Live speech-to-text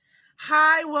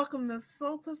Hi, welcome to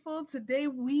Soulful. Today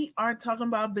we are talking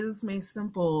about Business Made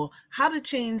Simple, how to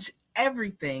change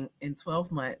everything in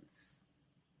 12 months.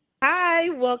 Hi,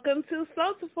 welcome to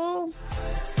Soulful.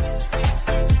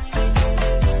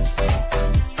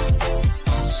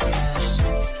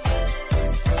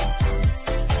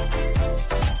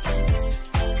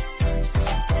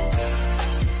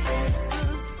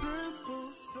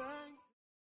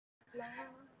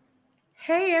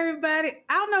 Hey everybody,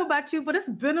 I don't know about you, but it's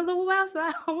been a little while, so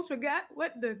I almost forgot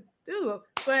what to do.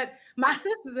 But my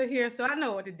sisters are here, so I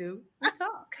know what to do. We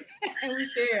talk and we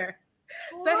share.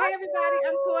 So hey everybody,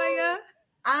 I'm Toya.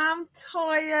 I'm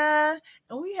Toya,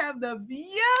 and we have the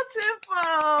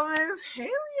beautiful Miss Hailey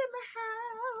in the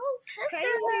house. Hey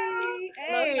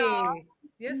Hailey. Hey.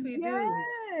 Yes, we do.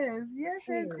 Yes.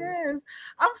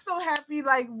 I'm so happy.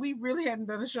 Like, we really hadn't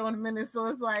done a show in a minute, so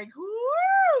it's like,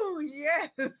 woo,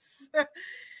 yes.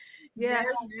 Yes.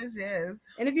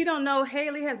 And if you don't know,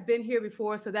 Hailey has been here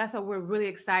before, so that's why we're really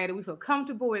excited. We feel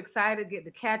comfortable, we're excited to get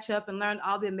to catch up and learn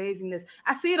all the amazingness.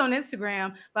 I see it on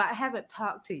Instagram, but I haven't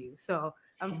talked to you, so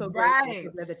I'm so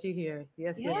grateful that you're here.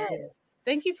 Yes.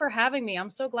 Thank you for having me. I'm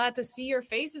so glad to see your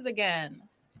faces again.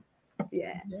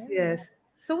 Yes.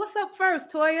 So what's up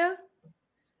first, Toya?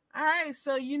 All right,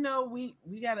 so we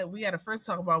gotta first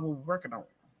talk about what we're working on.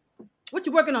 What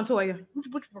you working on, Toya? What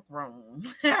you working on?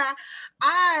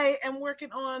 I am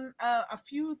working on a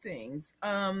few things.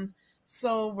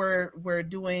 So we're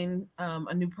doing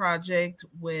a new project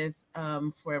with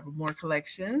Forevermore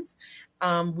Collections.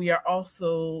 We are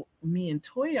also, me and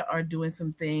Toya are doing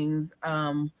some things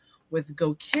with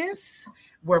Go Kiss.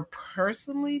 We're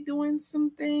personally doing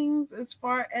some things as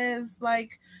far as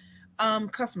like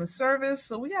customer service.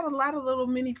 So we got a lot of little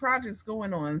mini projects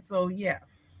going on. So yeah.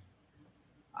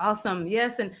 Awesome.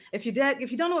 Yes. And if you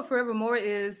don't know what Forevermore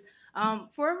is Go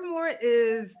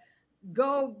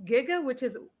Giga, which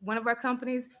is one of our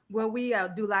companies where we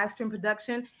do live stream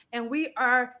production, and we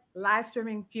are live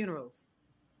streaming funerals,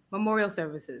 memorial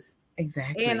services.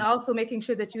 Exactly. And also making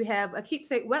sure that you have a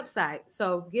keepsake website.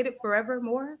 So get it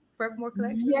Forevermore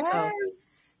Collection.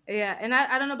 Yes. So, yeah. And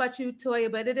I don't know about you,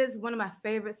 Toya, but it is one of my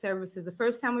favorite services. The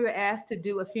first time we were asked to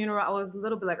do a funeral, I was a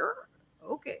little bit like,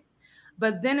 okay.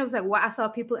 But then it was like, I saw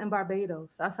people in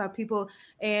Barbados. I saw people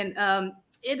in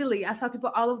Italy. I saw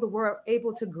people all over the world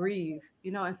able to grieve,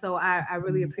 and so I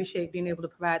really appreciate being able to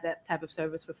provide that type of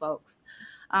service for folks.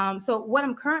 So what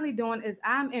I'm currently doing is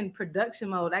I'm in production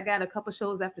mode. I got a couple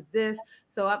shows after this.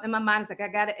 So in my mind, it's like, I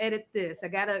got to edit this. I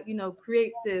got to,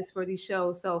 create this for these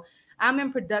shows. So I'm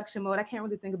in production mode. I can't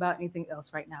really think about anything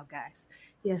else right now, guys.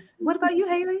 Yes. What about you,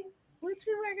 Hailey? What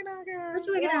you working on, girl?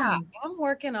 I'm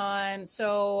working on,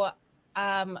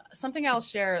 something I'll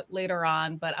share later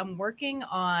on, but I'm working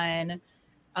on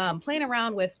playing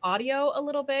around with audio a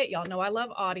little bit. Y'all know I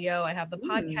love audio. I have the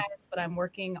podcast, but I'm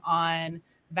working on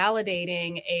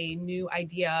validating a new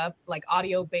idea, like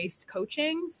audio-based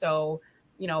coaching. So,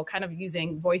 kind of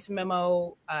using voice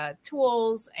memo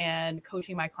tools and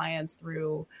coaching my clients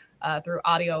through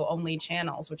audio-only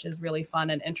channels, which is really fun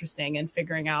and interesting, and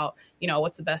figuring out,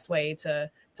 what's the best way to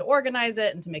organize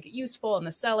it and to make it useful and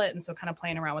to sell it. And so kind of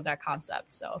playing around with that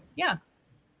concept. So, yeah.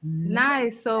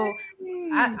 Nice. So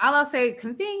I'll say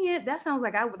convenient. That sounds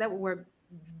like that would work.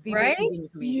 Right?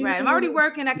 Right. I'm already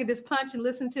working. I could just punch and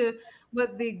listen to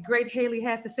what the great Hailey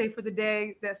has to say for the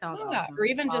day. That sounds awesome. Or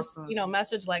even just,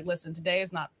 message like, listen, today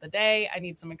is not the day. I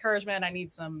need some encouragement. I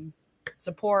need some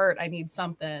support. I need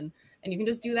something. And you can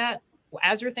just do that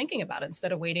as you're thinking about it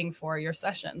instead of waiting for your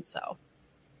session. So.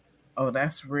 Oh,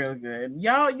 that's real good.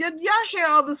 Y'all hear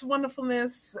all this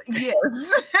wonderfulness? Yes.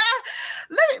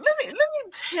 Let me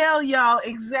tell y'all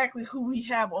exactly who we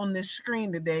have on this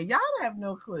screen today. Y'all have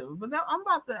no clue, but now I'm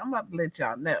about to let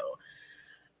y'all know.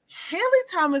 Hailey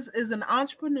Thomas is an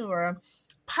entrepreneur,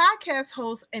 podcast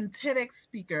host, and TEDx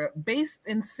speaker based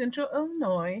in Central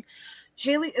Illinois.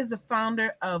 Hailey is the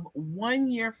founder of 1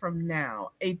 Year From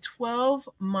Now, a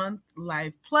 12-month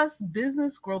life plus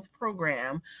business growth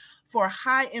program for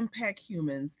high-impact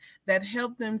humans that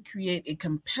help them create a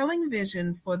compelling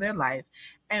vision for their life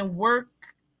and work,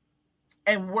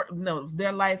 and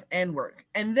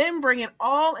then bring it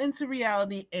all into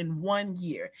reality in 1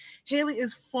 year. Hailey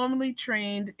is formally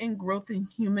trained in growth and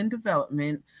human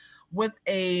development with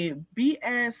a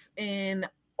BS in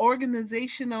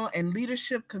organizational and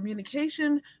leadership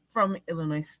communication from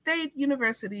Illinois State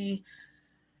University.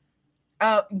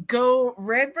 Go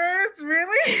Redbirds,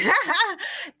 really?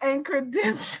 And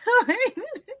credentialing,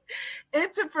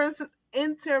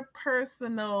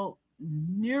 interpersonal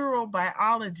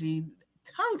neurobiology,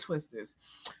 tongue twisters,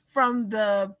 from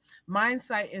the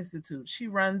Mindsight Institute. She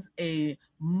runs a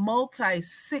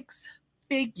multi-6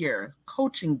 six-figure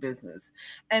coaching business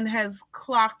and has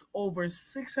clocked over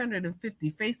 650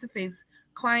 face-to-face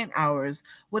client hours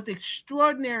with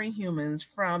extraordinary humans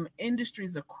from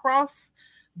industries across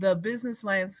the business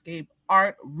landscape,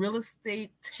 art, real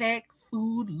estate, tech,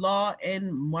 food, law,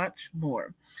 and much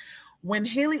more. When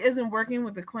Hailey isn't working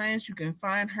with the clients, you can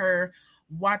find her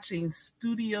watching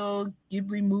Studio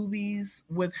Ghibli movies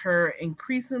with her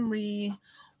increasingly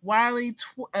wily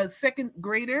second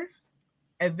grader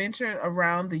adventure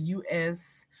around the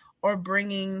U.S. or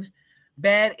bringing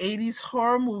bad 80s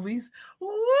horror movies.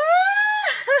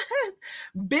 What?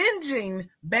 Binging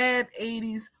bad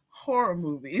 80s horror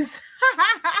movies.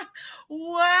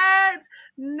 What?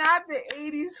 Not the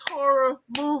 80s horror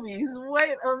movies.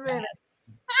 Wait a minute.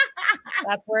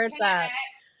 That's where it's at.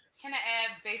 Can I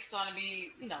add, based on me,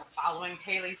 following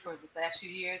Hailey for the last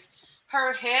few years,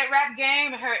 her head wrap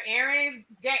game and her earrings,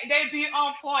 they be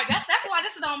on point. That's why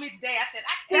this is on me today. I said,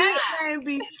 that can't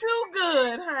be too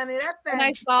good, honey. That thing. And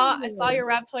I saw your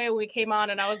wrap toy when we came on,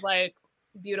 and I was like,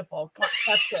 beautiful.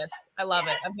 Touch this. I love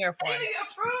it. I'm here for Hailey it.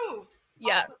 Approved.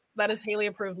 Yes, awesome. That is Hailey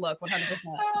approved look, 100%.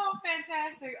 Oh,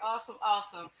 fantastic.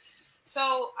 Awesome.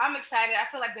 So I'm excited. I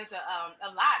feel like there's a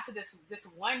lot to this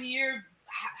 1 year,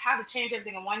 how to change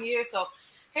everything in 1 year. So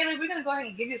Hailey, we're going to go ahead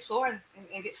and give you the floor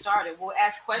and get started. We'll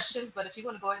ask questions, but if you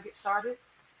want to go ahead and get started.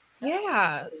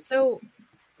 Yeah. So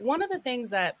one of the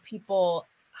things that people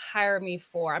hire me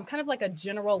for, I'm kind of like a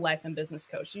general life and business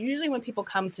coach. Usually when people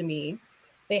come to me,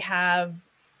 they have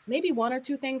maybe one or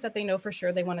two things that they know for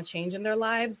sure they want to change in their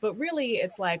lives. But really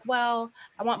it's like, well,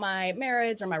 I want my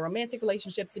marriage or my romantic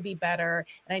relationship to be better,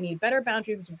 and I need better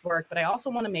boundaries with work, but I also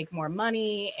want to make more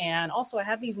money. And also I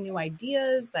have these new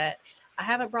ideas that I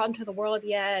haven't brought into the world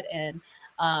yet. And,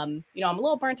 I'm a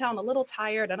little burnt out, I'm a little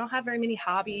tired. I don't have very many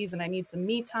hobbies, and I need some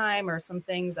me time or some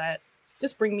things that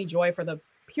just bring me joy for the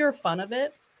pure fun of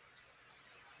it.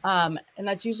 And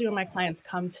that's usually when my clients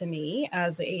come to me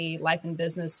as a life and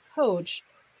business coach.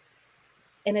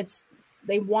 And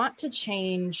they want to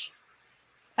change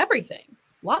everything,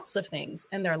 lots of things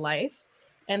in their life.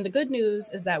 And the good news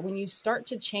is that when you start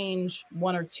to change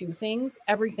one or two things,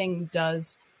 everything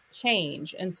does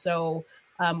change. And so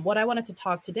what I wanted to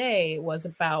talk today was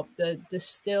about the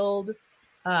distilled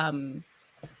pattern,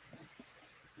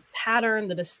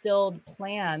 the distilled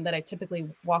plan that I typically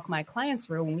walk my clients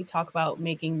through when we talk about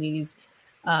making these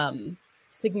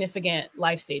significant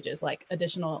life stages, like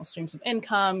additional streams of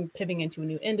income, pivoting into a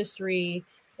new industry,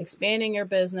 expanding your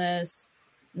business,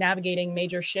 navigating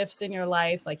major shifts in your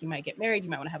life. Like you might get married, you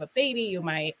might want to have a baby, you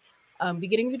might be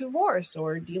getting a divorce,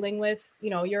 or dealing with,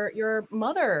 your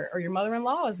mother or your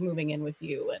mother-in-law is moving in with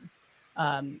you,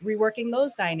 and reworking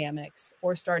those dynamics,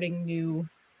 or starting new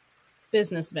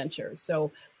business ventures.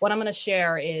 So what I'm going to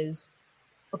share is,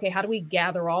 okay, how do we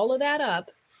gather all of that up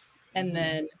and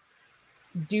then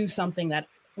do something that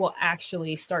will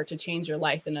actually start to change your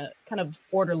life in a kind of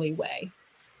orderly way?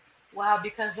 Wow,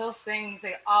 because those things,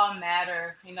 they all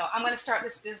matter. I'm going to start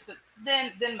this business,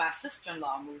 but then my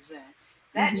sister-in-law moves in.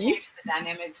 That changes the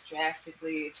dynamics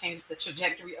drastically. It changes the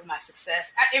trajectory of my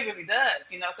success. It really does,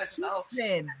 because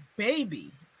said,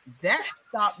 baby, that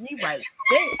stopped me right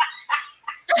there.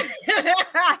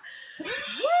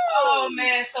 Oh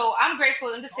man, so I'm grateful.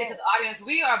 And just say to the audience,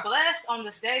 we are blessed on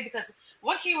this day, because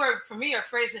one keyword for me, or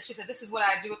phrase that she said, this is what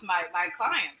I do with my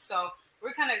clients. So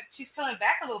she's pulling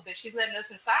back a little bit. She's letting us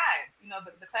inside,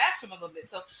 the classroom a little bit.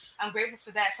 So I'm grateful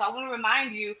for that. So I want to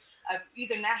remind you,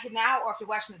 either now or if you're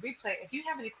watching the replay, if you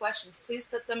have any questions, please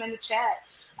put them in the chat,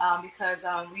 because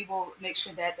we will make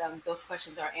sure that those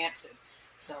questions are answered.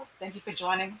 So thank you for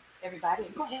joining, everybody.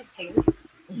 And go ahead, Hailey.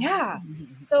 Yeah.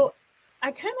 So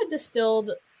I kind of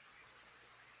distilled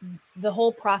the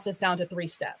whole process down to 3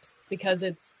 steps, because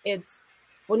it's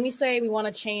when we say we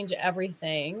want to change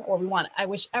everything, or I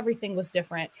wish everything was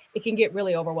different, it can get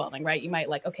really overwhelming, right? You might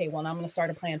okay, well, I'm going to start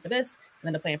a plan for this, and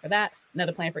then a plan for that,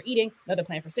 another plan for eating, another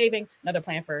plan for saving, another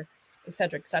plan for et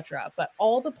cetera, et cetera. But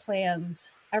all the plans,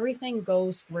 everything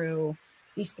goes through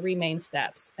these 3 main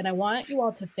steps. And I want you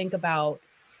all to think about,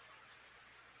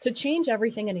 to change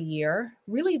everything in a year,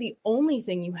 really the only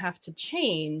thing you have to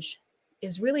change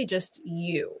is really just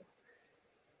you,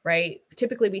 right?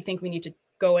 Typically we think we need to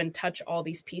go and touch all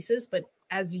these pieces, but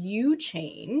as you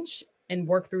change and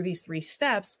work through these 3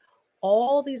 steps,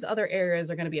 all these other areas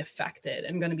are going to be affected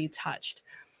and going to be touched.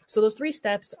 So those 3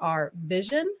 steps are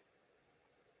vision,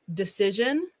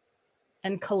 decision,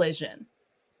 and collision.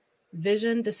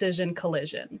 Vision, decision,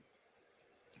 collision.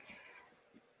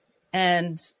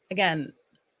 And again,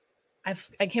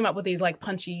 I came up with these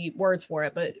punchy words for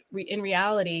it, but in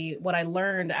reality, what I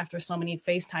learned after so many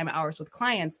FaceTime hours with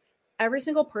clients, every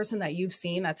single person that you've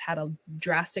seen that's had a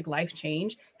drastic life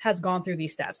change has gone through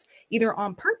these steps, either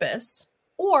on purpose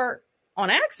or on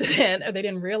accident, or they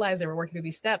didn't realize they were working through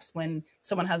these steps when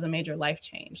someone has a major life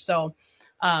change. So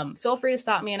feel free to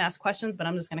stop me and ask questions, but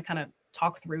I'm just going to kind of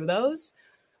talk through those.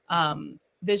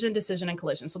 Vision, decision, and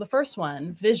collision. So the first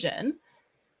one, vision.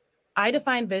 I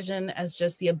define vision as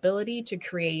just the ability to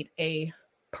create a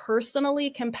personally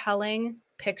compelling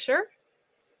picture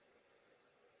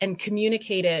and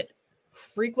communicate it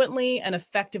frequently and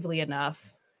effectively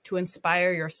enough to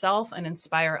inspire yourself and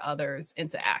inspire others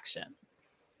into action.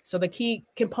 So the key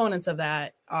components of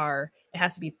that are, it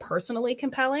has to be personally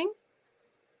compelling,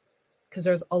 because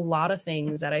there's a lot of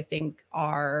things that I think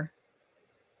are,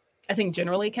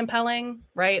 generally compelling,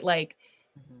 right? Like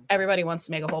everybody wants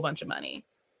to make a whole bunch of money,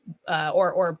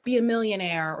 or be a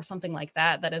millionaire or something like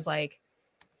that. That is like,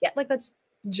 yeah, like that's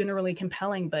generally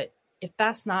compelling. But if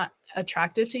that's not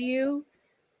attractive to you,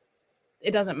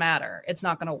 it doesn't matter. It's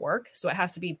not going to work. So it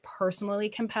has to be personally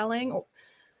compelling.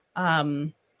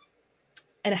 And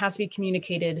it has to be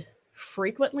communicated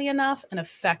frequently enough and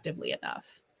effectively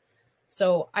enough.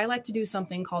 So I like to do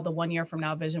something called the 1 year from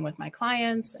now vision with my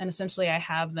clients. And essentially I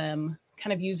have them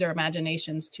kind of use their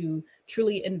imaginations to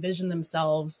truly envision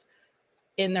themselves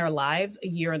in their lives a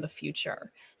year in the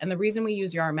future. And the reason we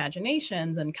use our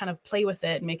imaginations and kind of play with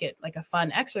it and make it like a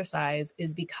fun exercise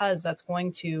is because that's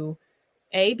going to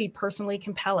be personally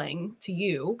compelling to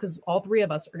you, because all three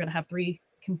of us are going to have three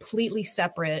completely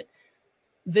separate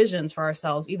visions for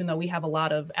ourselves. Even though we have a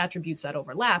lot of attributes that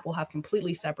overlap, we'll have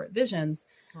completely separate visions.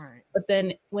 Right. But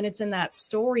then when it's in that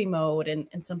story mode and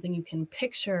something you can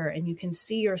picture and you can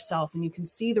see yourself and you can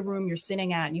see the room you're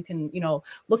sitting at and you can,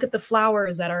 look at the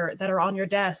flowers that are on your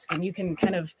desk and you can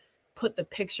kind of put the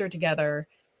picture together,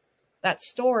 that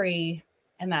story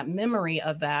and that memory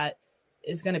of that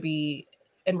is going to be,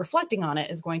 and reflecting on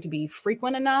it is going to be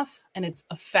frequent enough, and it's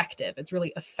effective. It's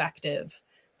really effective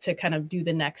to kind of do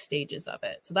the next stages of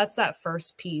it. So that's that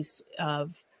first piece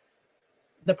of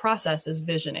the process, is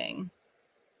visioning.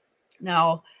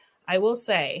 Now, I will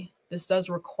say this does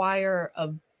require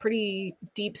a pretty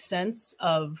deep sense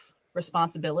of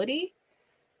responsibility,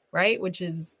 right? Which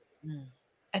is,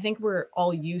 I think we're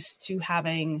all used to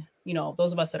having,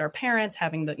 those of us that are parents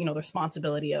having the, the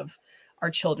responsibility of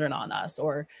our children on us,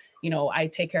 or, I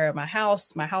take care of my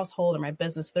house, my household, or my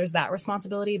business. There's that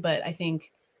responsibility. But I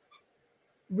think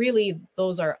really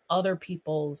those are other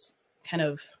people's kind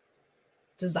of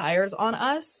desires on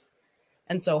us.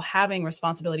 And so having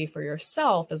responsibility for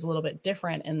yourself is a little bit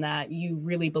different in that you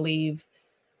really believe,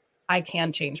 I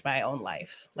can change my own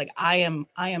life. Like I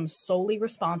am solely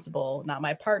responsible, not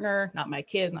my partner, not my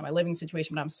kids, not my living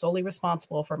situation, but I'm solely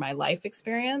responsible for my life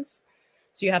experience.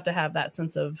 So you have to have that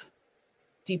sense of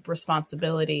deep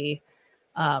responsibility.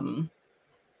 And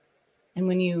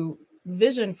when you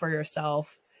vision for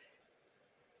yourself,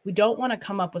 we don't want to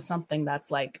come up with something that's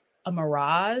like a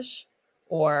mirage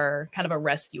or kind of a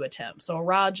rescue attempt. So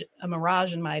a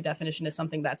mirage in my definition is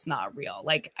something that's not real.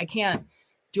 Like I can't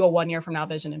do a 1 year from now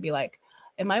vision and be like,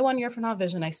 in my 1 year from now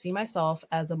vision, I see myself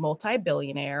as a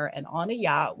multi-billionaire and on a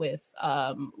yacht with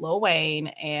Lil Wayne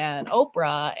and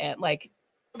Oprah and like.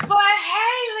 But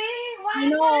Hailey, why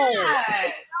not?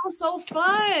 It sounds so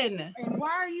fun. And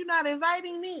why are you not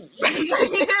inviting me?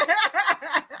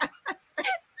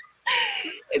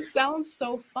 It sounds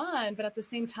so fun, but at the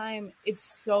same time, it's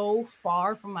so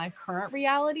far from my current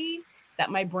reality that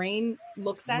my brain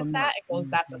looks at that and goes,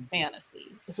 that's a fantasy.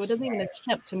 So it doesn't even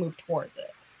attempt to move towards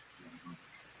it.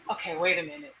 Okay, wait a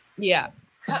minute. Yeah.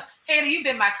 Hailey, you've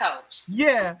been my coach.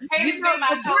 Yeah. Hailey's been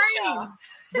my coach.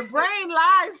 The brain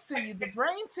lies to you. The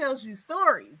brain tells you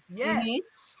stories. Yeah. Mm-hmm.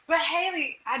 But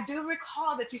Hailey, I do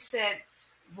recall that you said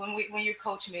when you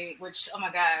coached me, which, oh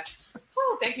my gosh,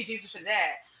 thank you, Jesus, for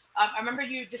that. I remember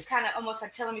you just kind of almost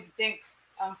like telling me to think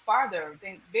farther,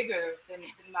 think bigger than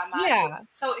my mind. Yeah.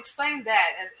 So explain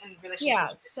that in relationship. Yeah.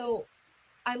 So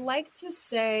I like to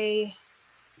say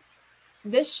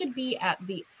this should be at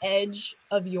the edge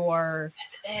of your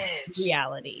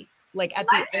reality. Like at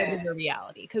the edge of your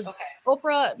reality. Because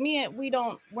Oprah,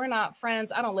 we're not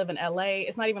friends. I don't live in LA.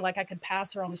 It's not even like I could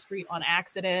pass her on the street on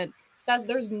accident.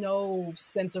 There's no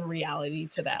sense of reality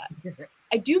to that.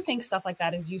 I do think stuff like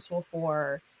that is useful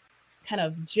for kind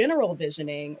of general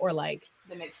visioning or like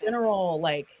general,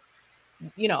 like,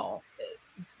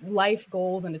 life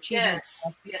goals and achievements.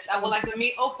 Yes. I would like to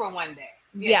meet Oprah one day.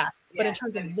 Yes. But in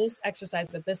terms of this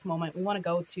exercise at this moment, we want to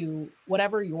go to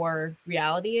whatever your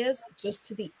reality is, just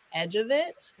to the edge of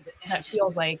it. That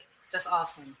feels like that's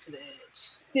awesome. To the edge.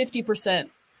 50%.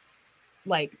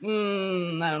 Like, I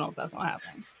don't know if that's going to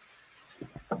happen.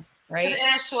 Right? To the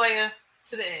edge, Toya.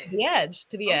 To the edge. The edge,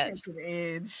 to the edge. To the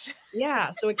edge. Yeah.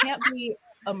 So it can't be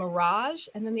a mirage.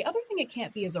 And then the other thing it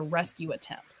can't be is a rescue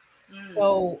attempt.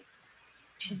 So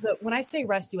when I say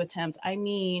rescue attempt, I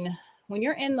mean, when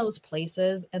you're in those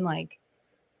places and like,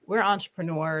 we're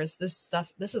entrepreneurs, this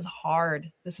is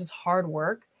hard. This is hard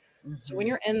work. So when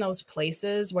you're in those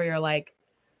places where you're like,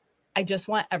 I just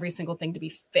want every single thing to be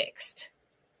fixed,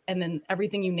 and then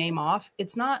everything you name off,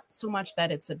 it's not so much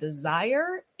that it's a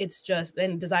desire. It's just,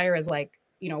 and desire is like,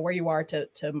 you know, where you are to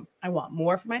I want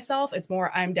more for myself. It's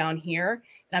more, I'm down here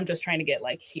and I'm just trying to get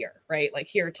like here, right? Like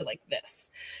here to like this.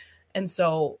 And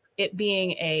so it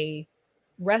being a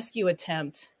rescue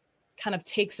attempt kind of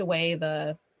takes away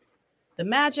the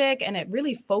magic, and it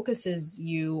really focuses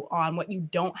you on what you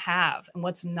don't have and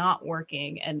what's not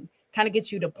working, and kind of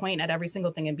gets you to point at every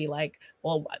single thing and be like,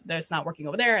 well, that's not working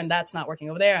over there, and that's not working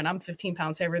over there, and I'm 15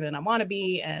 pounds heavier than I want to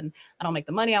be, and I don't make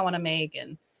the money I want to make,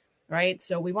 and right.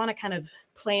 So we want to kind of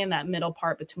play in that middle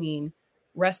part between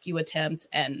rescue attempt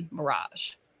and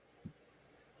mirage.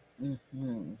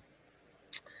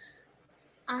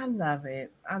 I love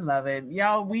it.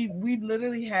 Y'all, we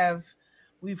literally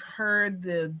we've heard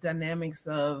the dynamics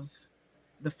of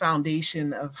the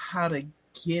foundation of how to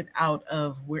get out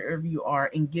of wherever you are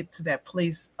and get to that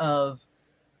place of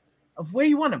where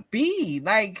you want to be.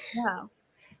 Like,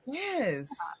 yes.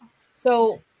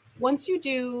 So once you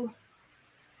do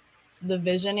the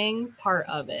visioning part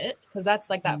of it, because that's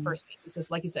like that first piece, it's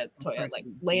just like you said, Toya, like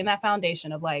laying that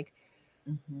foundation of like,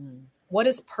 what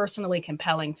is personally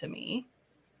compelling to me?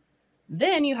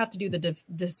 Then you have to do the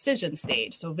decision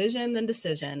stage. So vision, then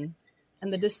decision.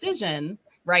 And the decision,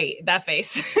 right, that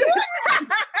face.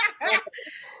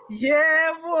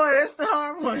 Yeah, boy, that's the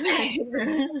hard one.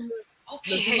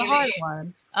 This is the hard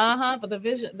one. But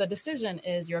the decision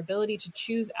is your ability to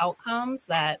choose outcomes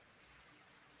that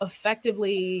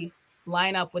effectively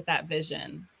line up with that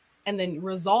vision, and then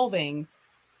resolving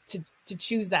to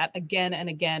choose that again and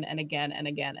again and again and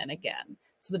again and again.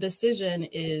 So the decision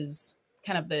is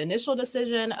kind of the initial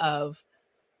decision of,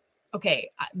 okay,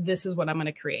 this is what I'm going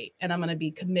to create, and I'm going to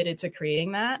be committed to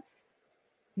creating that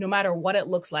no matter what it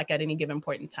looks like at any given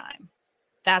point in time.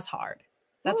 That's hard.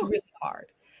 That's really hard.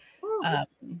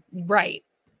 Right.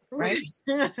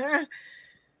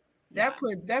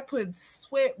 That puts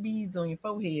sweat beads on your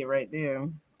forehead right there.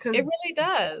 It really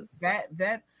does.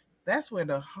 That's where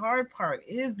the hard part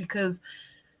is, because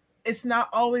it's not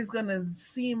always gonna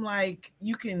seem like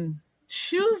you can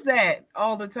choose that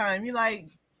all the time. You're like,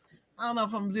 I don't know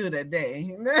if I'm gonna do it that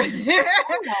day.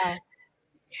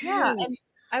 Yeah. And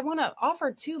I want to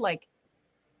offer too, like,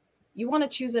 you want to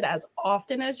choose it as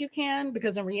often as you can,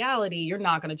 because in reality, you're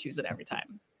not going to choose it every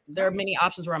time. There are many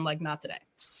options where I'm like, not today.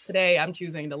 Today, I'm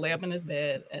choosing to lay up in this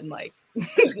bed and like,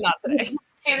 not today.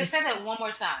 Hey, let's say that one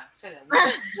more time. Say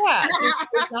that. Yeah,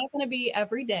 it's not going to be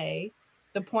every day.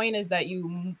 The point is that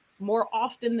you more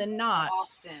often than not,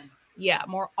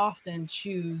 more often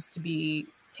choose to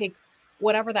take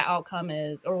whatever the outcome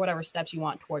is or whatever steps you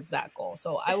want towards that goal.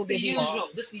 So I will give you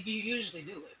you usually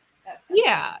do it.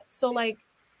 Yeah. So like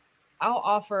I'll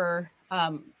offer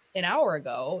an hour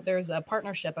ago, there's a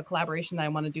partnership, a collaboration that I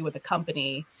want to do with a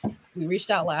company. We reached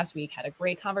out last week, had a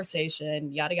great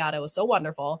conversation, yada, yada. It was so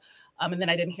wonderful. And then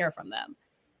I didn't hear from them.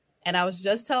 And I was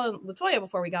just telling LaToya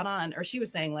before we got on, or she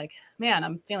was saying like, man,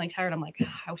 I'm feeling tired. I'm like,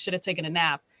 I should have taken a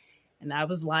nap. And I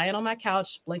was lying on my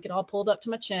couch, blanket all pulled up to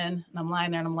my chin. And I'm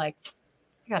lying there and I'm like,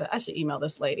 I should email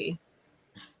this lady.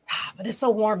 But it's so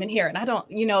warm in here. And I don't,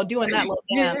 doing that little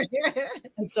dance.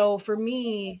 And so for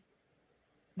me,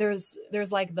 there's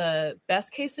like the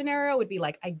best case scenario would be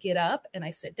like, I get up and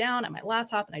I sit down at my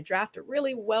laptop and I draft a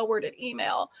really well-worded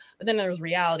email. But then there's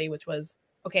reality, which was,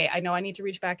 okay, I know I need to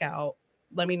reach back out.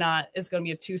 It's going to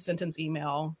be a 2-sentence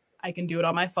email. I can do it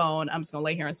on my phone. I'm just going to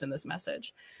lay here and send this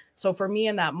message. So for me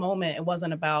in that moment, it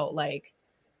wasn't about like,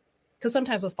 because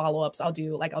sometimes with follow-ups, I'll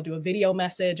do a video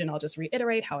message and I'll just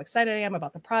reiterate how excited I am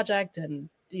about the project and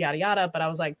yada, yada. But I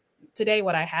was like, today,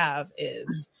 what I have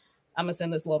is I'm going to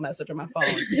send this little message on my phone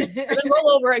and then roll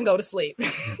over and go to sleep.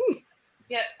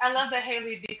 Yeah, I love that,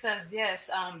 Hailey, because yes,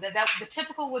 that the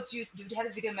typical would you have a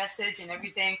video message and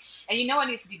everything, and it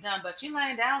needs to be done, but you're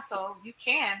laying down, so you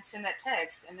can send that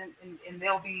text, and then and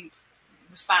they'll be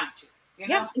responded to.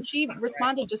 Yeah, and she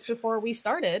responded just before we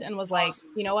started and was like,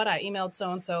 awesome. You know what, I emailed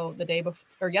so-and-so the day before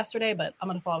or yesterday, but I'm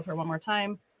going to follow with her one more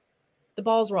time. The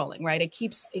ball's rolling, right? It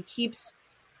keeps me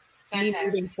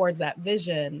moving towards that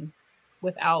vision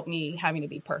without me having to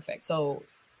be perfect. So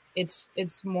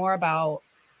it's more about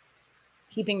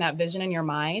keeping that vision in your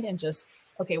mind and just,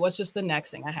 okay, what's just the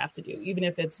next thing I have to do? Even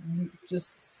if it's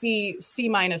just C-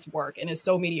 work and it's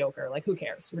so mediocre, like who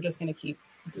cares? We're just going to keep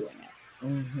doing it.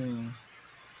 Mm-hmm.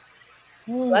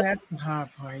 So Oh, that's the hard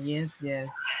part. Yes, yes.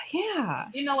 Yeah.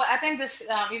 You know what? I think this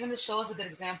even the show is a good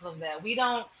example of that. We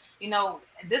don't,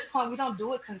 at this point, we don't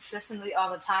do it consistently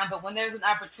all the time. But when there's an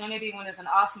opportunity, when there's an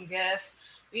awesome guest,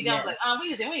 we don't we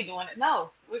ain't doing it.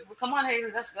 No, come on,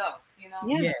 Hailey, let's go.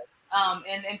 Yeah.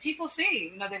 And people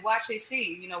see, they watch, they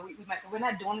see. We might say we're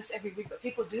not doing this every week, but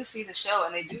people do see the show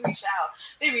and they do reach out.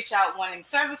 They reach out wanting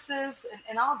services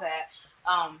and all that,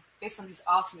 based on these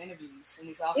awesome interviews and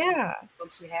these awesome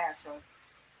folks we have. So.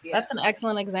 Yeah. That's an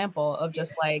excellent example of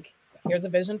just like, here's a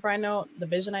vision the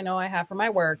vision I know I have for my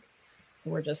work. So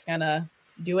we're just gonna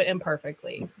do it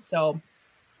imperfectly. So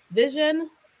vision,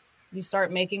 you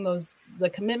start making the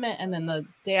commitment, and then the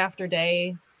day after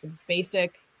day, the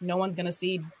basic, no one's gonna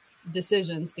see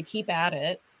decisions to keep at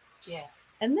it. Yeah.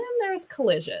 And then there's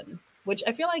collision, which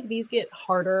I feel like these get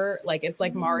harder. Like it's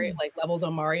like Mario, like levels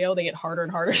on Mario, they get harder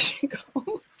and harder as you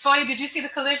go. Toya, did you see the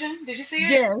collision? Did you see it?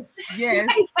 Yes, yes.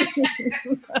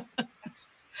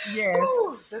 Yes.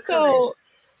 Ooh,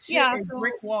 so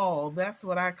brick wall. That's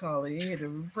what I call it. It hit a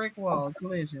brick wall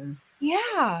collision.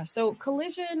 Yeah. So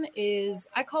collision is,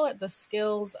 I call it the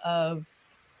skills of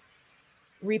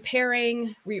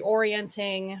repairing,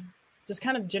 reorienting, just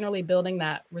kind of generally building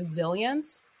that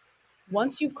resilience.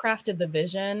 Once you've crafted the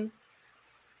vision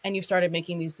and you've started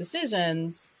making these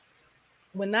decisions,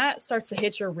 when that starts to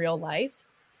hit your real life,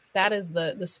 that is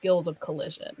the skills of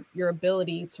collision, your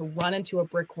ability to run into a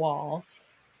brick wall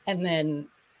and then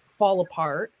fall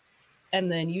apart,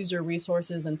 and then use your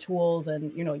resources and tools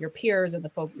and, your peers and the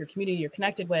folk, your community you're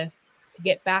connected with, to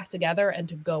get back together and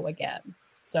to go again.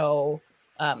 So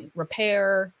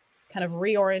repair, kind of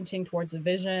reorienting towards the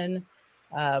vision,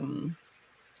 and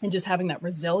just having that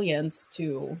resilience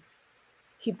to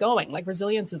keep going. Like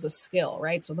resilience is a skill,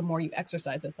 right? So the more you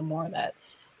exercise it, the more that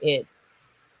it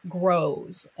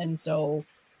grows. And so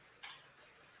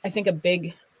I think a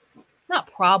big, not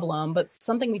problem, but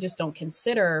something we just don't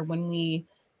consider when we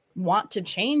want to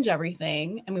change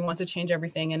everything, and we want to change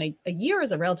everything in a year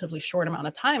is a relatively short amount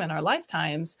of time in our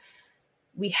lifetimes.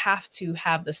 We have to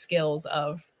have the skills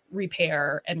of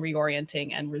repair and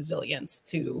reorienting and resilience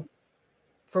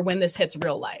for when this hits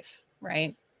real life,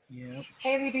 right? Yeah.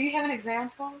 Hailey, do you have an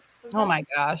example? Oh my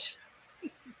gosh.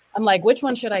 I'm like, which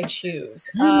one should I choose?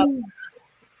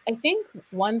 I think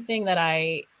one thing that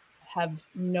I have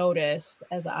noticed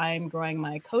as I'm growing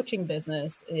my coaching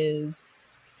business is,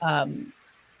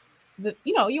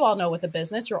 you all know with a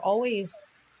business, you're always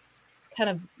kind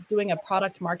of doing a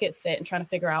product market fit and trying to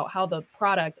figure out how the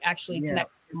product actually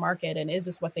connects to the market. And is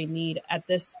this what they need at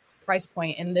this price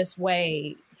point in this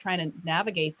way, trying to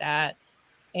navigate that.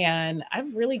 And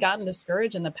I've really gotten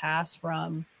discouraged in the past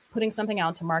from putting something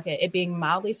out to market, it being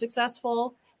mildly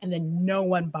successful, and then no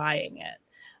one buying it.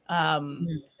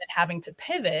 And having to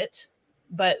pivot,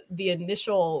 but the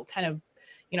initial kind of,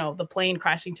 the plane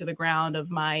crashing to the ground of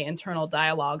my internal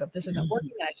dialogue of this isn't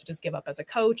working, and I should just give up as a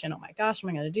coach, and oh my gosh, what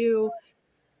am I going to do?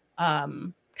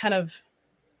 Kind of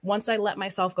once I let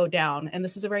myself go down, and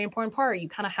this is a very important part, you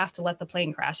kind of have to let the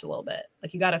plane crash a little bit.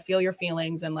 Like you got to feel your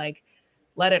feelings and like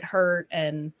let it hurt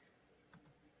and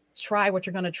try what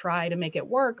you're going to try to make it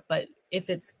work. But if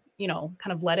it's, kind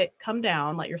of let it come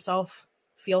down, let yourself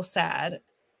feel sad,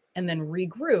 and then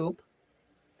regroup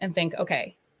and think,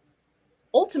 okay,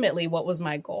 ultimately, what was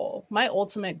my goal? My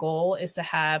ultimate goal is to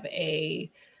have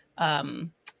a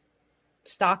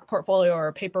stock portfolio or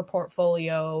a paper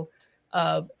portfolio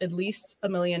of at least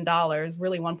 $1 million,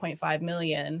 really 1.5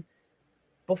 million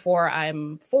before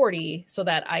I'm 40, so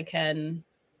that I can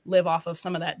live off of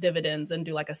some of that dividends and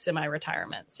do like a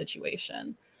semi-retirement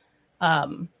situation.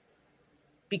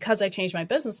 Because I changed my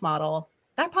business model,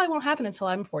 that probably won't happen until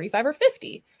I'm 45 or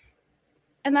 50.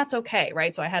 And that's okay,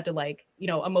 right? So I had to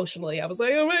emotionally, I was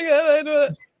like, oh my God, I do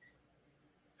it.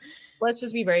 Let's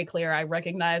just be very clear. I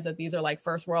recognize that these are like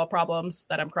first world problems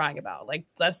that I'm crying about. Like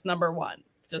that's number one,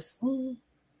 just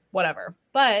whatever.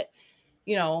 But,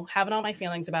 having all my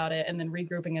feelings about it and then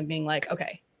regrouping and being like,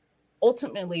 okay,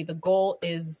 ultimately the goal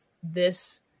is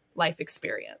this life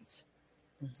experience.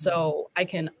 So I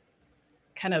can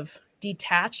kind of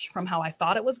detach from how I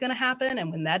thought it was going to happen. And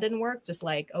when that didn't work, just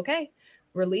like, okay,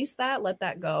 release that, let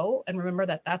that go. And remember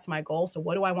that that's my goal. So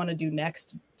what do I want to do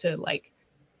next to like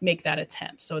make that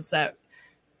attempt? So it's that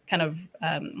kind of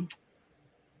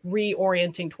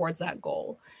reorienting towards that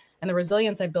goal. And the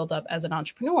resilience I built up as an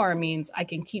entrepreneur means I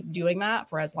can keep doing that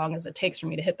for as long as it takes for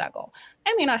me to hit that goal.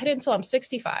 I may not hit it until I'm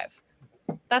 65.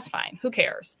 That's fine. Who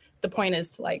cares? The point is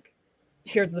to like,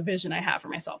 here's the vision I have for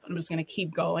myself. I'm just going to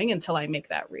keep going until I make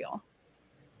that real.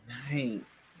 Nice.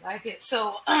 Like it.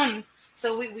 So,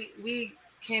 so we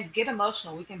can get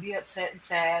emotional. We can be upset and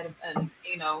sad, and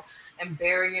and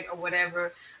bury it or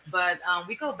whatever. But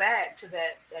we go back to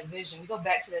that vision. We go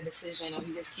back to that decision, and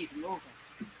we just keep moving.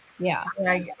 Yeah. So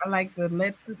I like to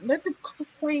let the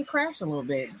plane crash a little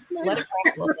bit. Let it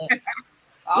crash a little bit.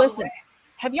 All Listen,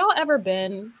 have y'all ever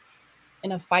been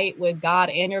in a fight with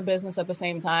God and your business at the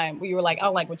same time, where you were like, I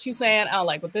don't like what you're saying, I don't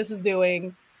like what this is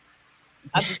doing,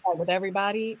 I just fight with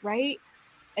everybody, right?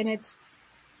 And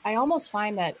I almost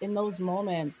find that in those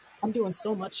moments, I'm doing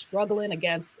so much struggling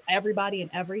against everybody and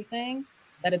everything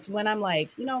that it's when I'm like,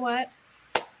 you know what?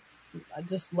 I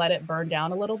just let it burn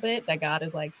down a little bit. That God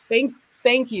is like, thank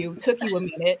you. Took you a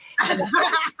minute. And then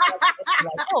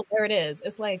like, oh, there it is.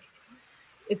 It's like,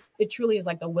 it truly is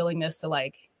like the willingness to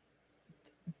like,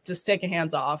 just take your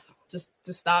hands off, just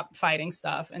to stop fighting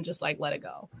stuff and just like, let it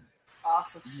go.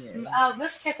 Awesome. Yeah.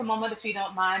 Let's take a moment, if you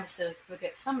don't mind, to look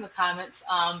at some of the comments.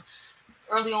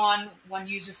 Early on, one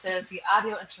user says the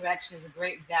audio interaction is a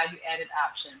great value-added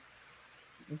option.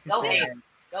 Go ahead.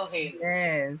 Go ahead.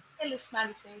 Yes. Hey, little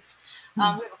smiley face. We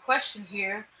have a question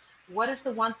here. What is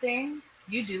the one thing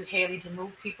you do, Hailey, to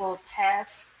move people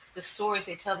past the stories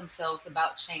they tell themselves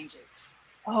about changes?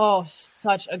 Oh,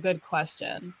 such a good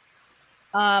question.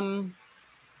 I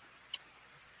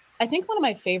think one of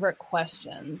my favorite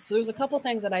questions, so there's a couple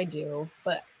things that I do,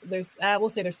 but I will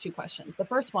say there's two questions. The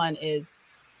first one is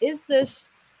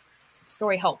this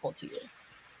story helpful to you?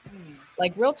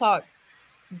 Like, real talk,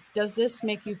 does this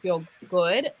make you feel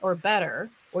good or better?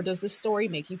 Or does this story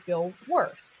make you feel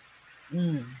worse?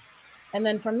 And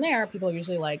then from there, people are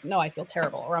usually like, no, I feel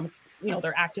terrible. Or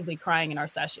they're actively crying in our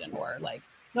session, or like,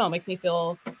 no, it makes me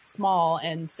feel small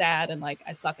and sad and like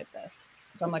I suck at this.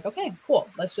 So I'm like, okay, cool.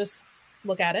 Let's just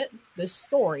look at it. This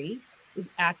story is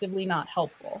actively not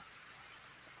helpful.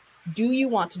 Do you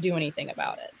want to do anything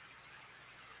about it?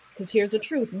 Because here's the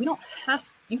truth.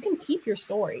 You can keep your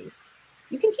stories.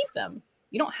 You can keep them.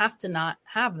 You don't have to not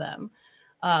have them.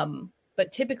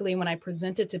 But typically when I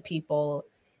present it to people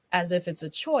as if it's a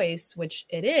choice, which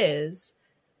it is,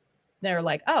 they're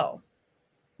like, oh,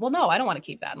 well, no, I don't want to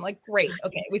keep that. I'm like, great.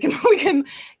 Okay. We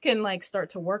can like start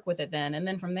to work with it then. And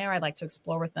then from there, I like to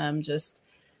explore with them just,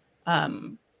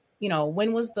 when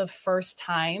was the first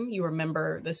time you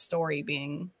remember this story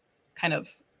being kind of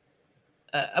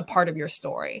a part of your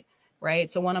story, right?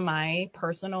 So one of my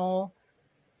personal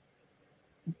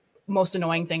most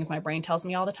annoying things my brain tells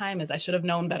me all the time is I should have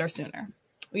known better sooner.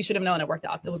 You should have known it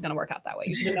was going to work out that way.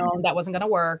 You should have known that wasn't going to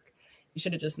work. You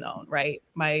should have just known, right?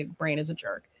 My brain is a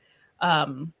jerk.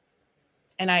 And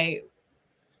I,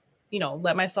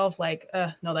 let myself like,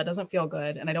 no, that doesn't feel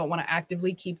good. And I don't want to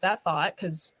actively keep that thought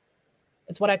because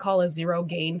it's what I call a zero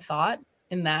gain thought,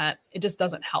 in that it just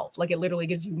doesn't help. Like, it literally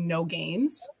gives you no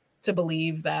gains to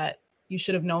believe that you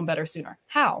should have known better sooner.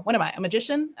 How? What am I, a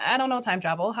magician? I don't know time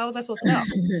travel. How was I supposed to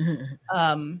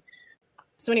know?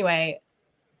 So anyway,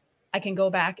 I can go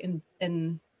back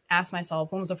and ask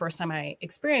myself, when was the first time I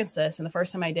experienced this? And the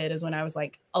first time I did is when I was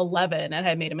like 11 and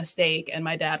had made a mistake. And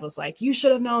my dad was like, you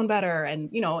should have known better.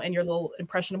 And, in your little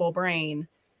impressionable brain,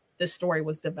 this story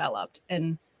was developed.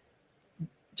 And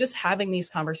just having these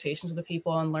conversations with the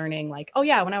people and learning like, oh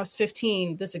yeah, when I was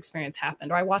 15, this experience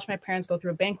happened. Or I watched my parents go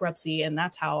through a bankruptcy, and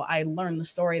that's how I learned the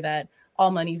story that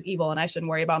all money's evil and I shouldn't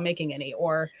worry about making any.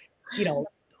 Or,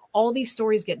 all these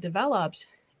stories get developed.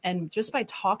 And just by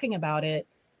talking about it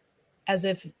as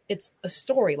if it's a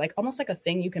story, like almost like a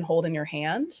thing you can hold in your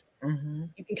hand,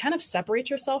 you can kind of separate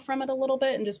yourself from it a little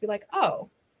bit and just be like, oh,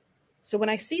 so when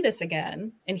I see this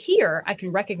again and here, I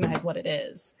can recognize what it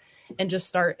is and just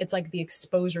start. It's like the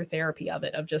exposure therapy of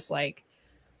it, of just like,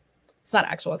 it's not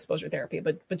actual exposure therapy,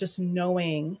 but just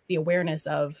knowing the awareness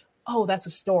of, oh, that's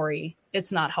a story.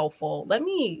 It's not helpful.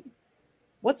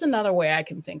 What's another way I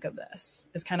can think of this,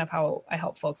 is kind of how I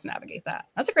help folks navigate that.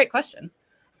 That's a great question.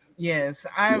 Yes.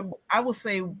 I will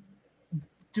say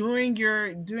during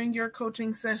your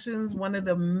coaching sessions, one of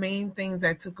the main things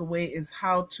I took away is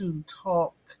how to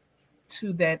talk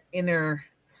to that inner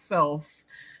self,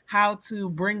 how to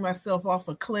bring myself off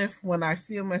a cliff when I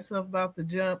feel myself about to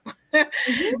jump.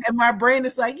 And my brain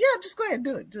is like, yeah, just go ahead,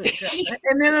 do it.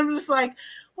 And then I'm just like,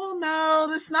 well, no,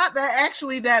 it's not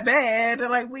actually that bad.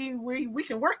 Like we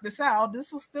can work this out.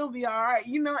 This will still be all right,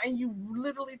 and you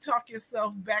literally talk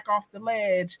yourself back off the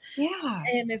ledge. Yeah.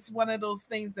 And it's one of those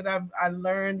things that I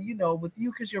learned, with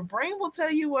you, because your brain will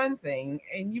tell you one thing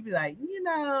and you be like,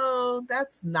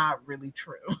 that's not really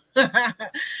true.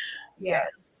 Yes.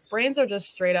 Brains are just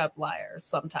straight up liars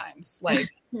sometimes. Like,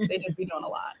 they just be doing a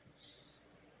lot.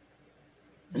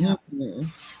 Yeah.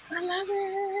 I love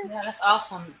it. Yeah, that's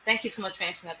awesome. Thank you so much for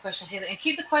answering that question, Hailey. And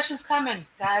keep the questions coming,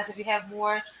 guys. If you have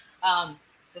more,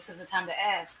 this is the time to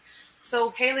ask. So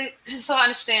Hailey, so I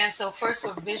understand. So first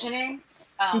we're visioning,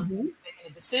 making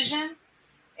a decision,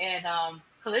 and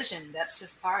collision. That's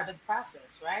just part of the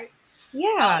process, right?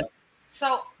 Yeah.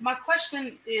 So my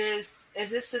question is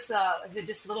this just is it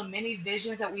just little mini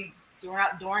visions that we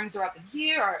throughout the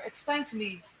year, or explain to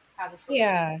me how this works?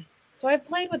 Yeah. So I've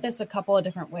played with this a couple of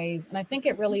different ways, and I think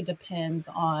it really depends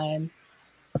on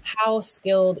how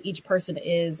skilled each person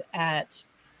is at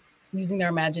using their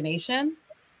imagination.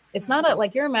 It's not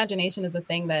like your imagination is a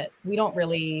thing that we don't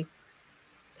really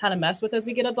kind of mess with as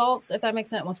we get adults, if that makes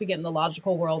sense. Once we get in the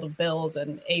logical world of bills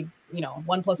and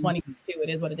 1 + 1 = 2, it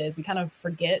is what it is. We kind of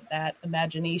forget that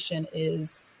imagination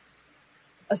is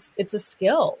it's a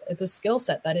skill. It's a skill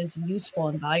set that is useful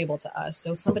and valuable to us.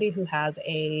 So somebody who has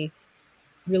a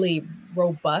really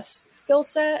robust skill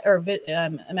set or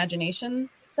imagination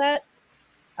set,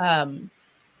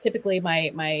 typically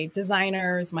my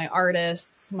designers, my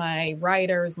artists, my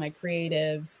writers, my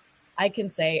creatives, I can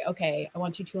say, okay, I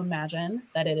want you to imagine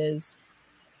that it is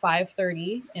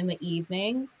 5:30 in the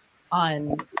evening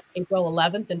on April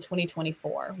 11th in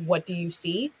 2024. What do you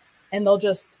see? And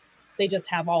they just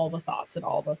have all the thoughts and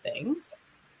all the things.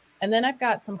 And then I've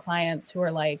got some clients who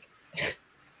are like, I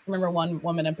remember one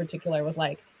woman in particular was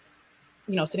like,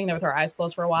 sitting there with her eyes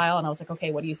closed for a while. And I was like,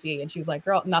 okay, what do you see? And she was like,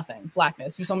 girl, nothing,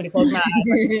 blackness. You told me to close my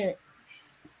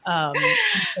eyes.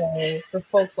 So for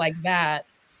folks like that,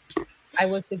 I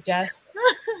would suggest,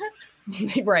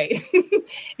 right.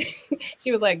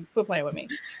 She was like, quit playing with me.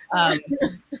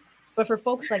 But for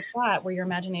folks like that, where your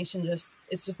imagination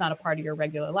it's just not a part of your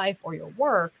regular life or your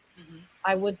work,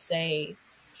 I would say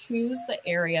choose the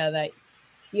area that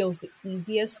feels the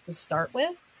easiest to start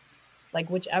with, like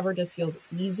whichever just feels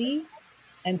easy,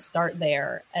 and start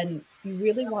there. And you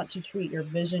really want to treat your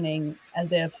visioning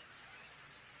as if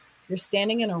you're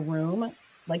standing in a room.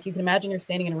 Like you can imagine you're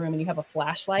standing in a room and you have a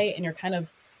flashlight and you're kind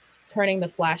of turning the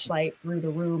flashlight through the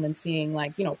room and seeing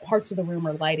parts of the room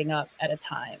are lighting up at a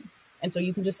time. And so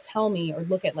you can just tell me or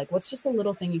look at what's just a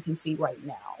little thing you can see right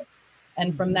now.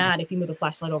 And from that, if you move the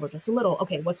flashlight over just a little,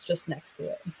 okay, what's just next to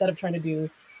it? Instead of trying to do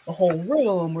the whole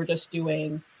room, we're just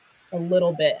doing a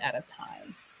little bit at a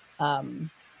time.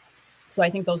 So I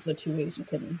think those are the two ways you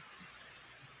can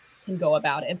go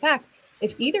about it. In fact,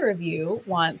 if either of you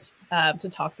want to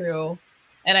talk through,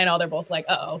 and I know they're both like,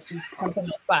 she's kind of on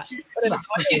the spot.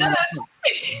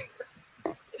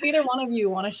 If either one of you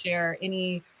want to share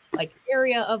any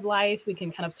area of life, we can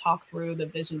kind of talk through the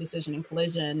vision, decision, and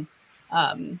collision,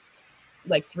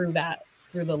 through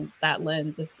that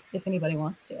lens, if anybody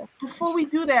wants to. Before we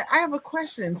do that, I have a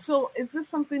question. So is this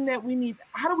something that we need?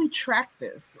 How do we track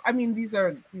this? I mean, these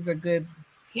are good.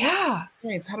 Yeah.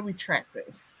 Points. How do we track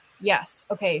this? Yes.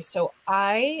 Okay. So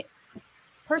I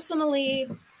personally,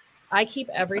 I keep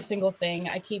every single thing.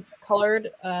 I keep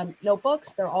colored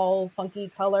notebooks. They're all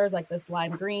funky colors like this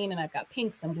lime green, and I've got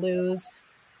pinks and blues.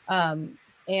 And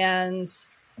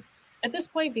at this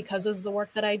point, because this is the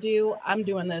work that I do, I'm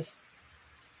doing this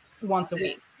once a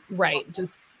week, right?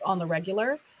 Just on the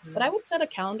regular. But I would set a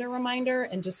calendar reminder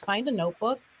and just find a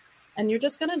notebook, and you're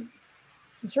just going to,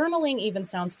 journaling even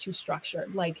sounds too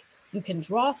structured. Like you can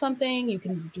draw something, you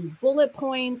can do bullet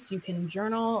points, you can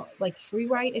journal, free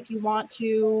write if you want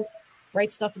to,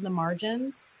 write stuff in the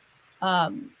margins.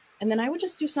 And then I would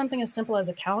just do something as simple as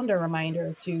a calendar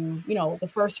reminder to, the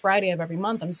first Friday of every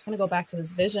month, I'm just going to go back to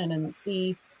this vision and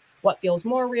see what feels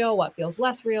more real, what feels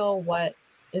less real, what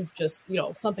is just,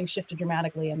 something shifted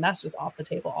dramatically, and that's just off the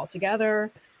table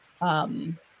altogether.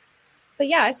 But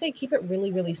yeah, I say keep it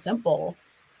really, really simple.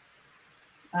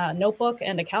 Notebook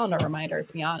and a calendar reminder,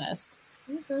 to be honest.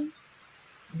 Okay.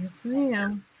 Yes,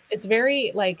 ma'am. It's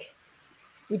very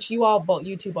which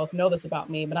you two both know this about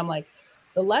me, but I'm like,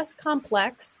 the less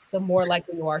complex, the more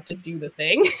likely you are to do the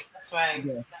thing. That's right.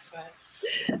 Yeah. That's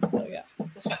right. So yeah.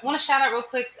 That's right. I want to shout out real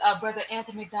quick, Brother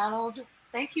Anthony McDonald.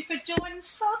 Thank you for joining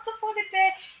Salta for the day.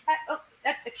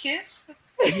 At a kiss.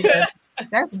 Yeah.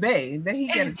 That's Bay.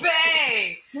 It's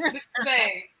Bay. Mr.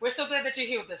 Bay. We're so glad that you're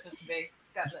here with us, Mr. Bay.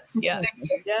 God bless. Yes. Thank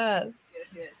you.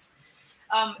 Yes.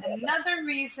 Another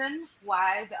reason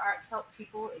why the arts help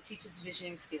people, it teaches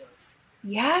visioning skills.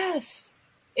 Yes.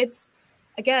 It's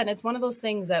one of those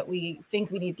things that we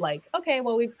think we need, okay,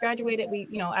 well, we've graduated,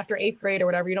 after 8th grade or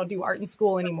whatever, you don't do art in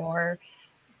school anymore.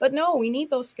 But no, we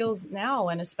need those skills now.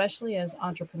 And especially as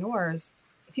entrepreneurs,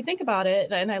 if you think about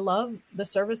it, and I love the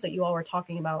service that you all were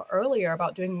talking about earlier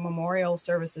about doing memorial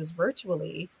services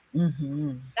virtually,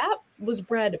 that was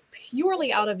bred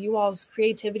purely out of you all's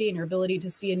creativity and your ability to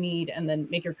see a need and then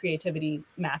make your creativity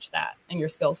match that and your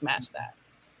skills match that,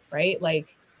 right?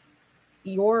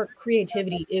 Your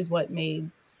creativity is what made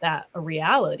that a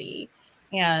reality.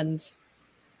 And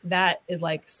that is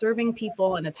like serving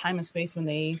people in a time and space when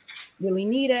they really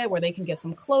need it, where they can get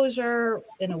some closure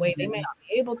in a way they may not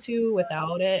be able to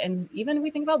without it. And even if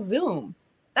we think about Zoom,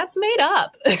 that's made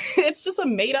up. It's just a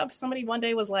made up. Somebody one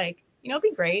day was like, it'd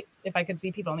be great if I could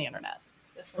see people on the internet.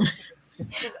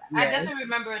 I definitely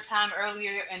remember a time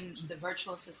earlier in the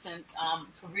virtual assistant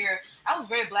career. I was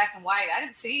very black and white. I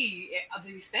didn't see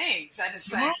these things. I just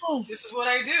said, this is what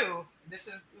I do. It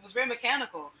was very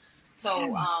mechanical.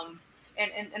 So,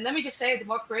 and let me just say, the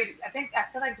more creative, I feel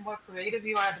like the more creative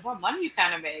you are, the more money you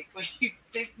kind of make when you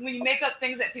make up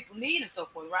things that people need and so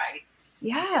forth, right?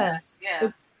 Yes. Yeah.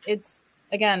 It's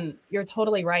again, you're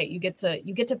totally right. You get to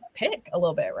pick a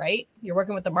little bit, right? You're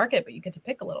working with the market, but you get to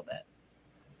pick a little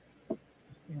bit.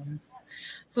 Yes.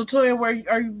 So Toya, were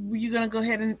you going to go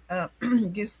ahead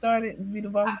and get started and be the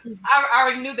volunteer? I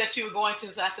already knew that you were going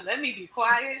to, so I said, let me be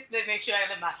quiet. Let me make sure I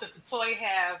let my sister Toya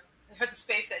have her the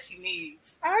space that she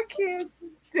needs. I can't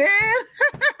stand.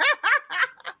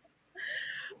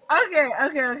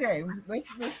 Okay. Let's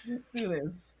do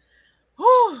this.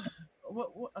 Whew.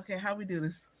 Okay, how we do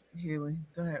this, Hailey?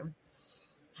 Go ahead.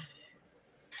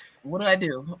 What do I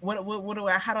do?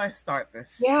 How do I start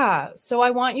this? Yeah. So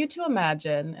I want you to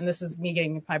imagine, and this is me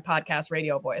getting my podcast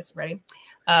radio voice. Ready?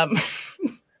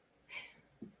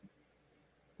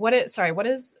 What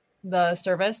is the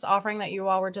service offering that you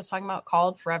all were just talking about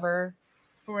called?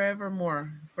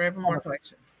 Forevermore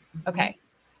Collection. Okay.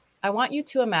 I want you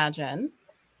to imagine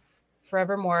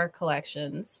Forevermore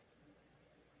Collections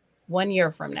 1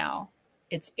 year from now.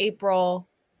 It's April,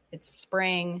 it's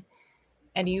spring,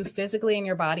 and you physically in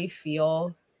your body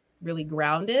feel really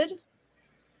grounded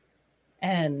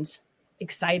and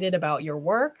excited about your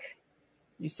work.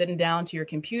 You're sitting down to your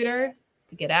computer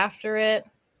to get after it.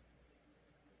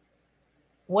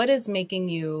 What is making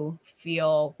you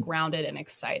feel grounded and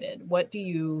excited? What do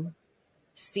you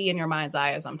see in your mind's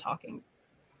eye as I'm talking?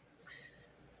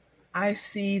 I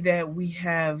see that we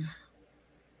have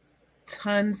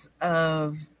tons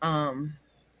of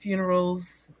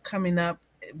funerals coming up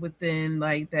within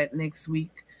like that next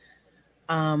week.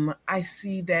 I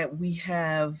see that we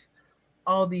have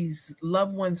all these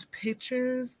loved ones'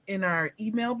 pictures in our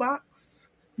email box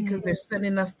because they're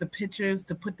sending us the pictures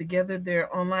to put together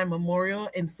their online memorial.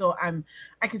 And so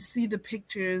I can see the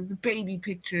pictures, the baby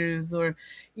pictures, or,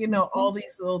 all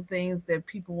these little things that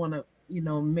people want to,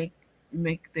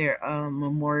 make their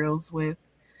memorials with.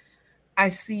 I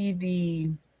see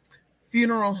the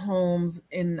funeral homes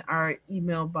in our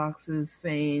email boxes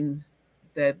saying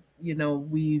that,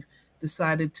 we've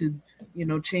decided to,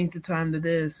 change the time to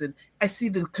this. And I see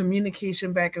the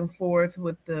communication back and forth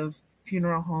with the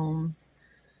funeral homes.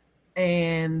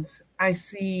 And I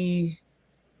see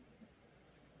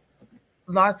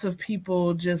lots of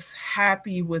people just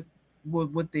happy with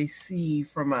what they see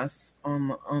from us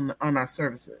on our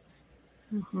services.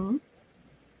 Mm-hmm.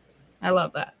 I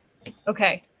love that.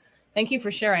 Okay. Thank you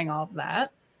for sharing all of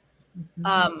that.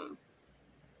 Mm-hmm.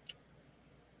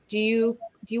 Do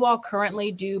you all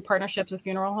currently do partnerships with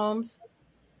funeral homes?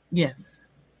 Yes.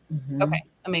 Mm-hmm. Okay.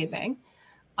 Amazing.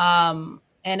 And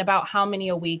about how many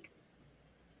a week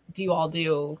do you all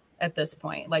do at this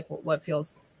point? Like what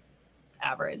feels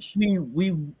average?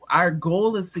 Our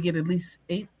goal is to get at least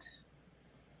eight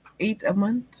a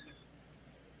month.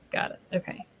 Got it.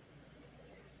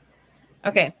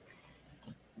 Okay.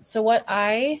 So what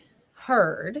I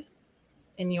heard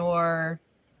in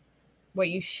what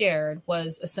you shared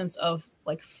was a sense of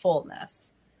like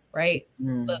fullness, right?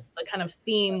 The kind of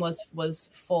theme was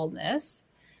fullness.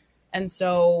 And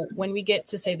so when we get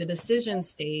to say the decision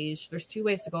stage, there's two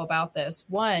ways to go about this.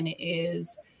 One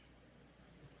is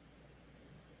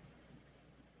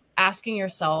asking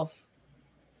yourself,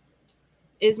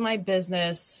 am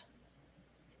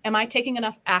I taking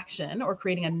enough action or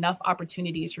creating enough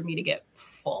opportunities for me to get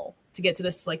full, to get to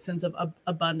this like sense of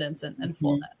abundance and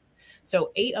fullness?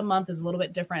 So 8 a month is a little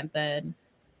bit different than,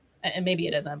 and maybe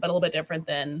it isn't, but a little bit different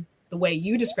than the way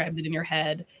you described it in your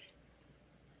head.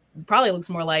 Probably looks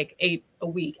more like 8 a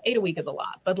week. 8 a week is a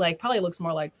lot, but like probably looks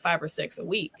more like 5 or 6 a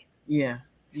week. Yeah.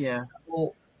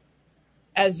 So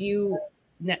as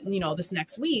this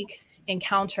next week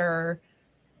encounter,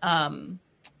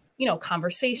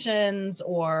 conversations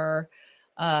or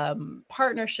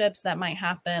partnerships that might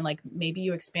happen, like maybe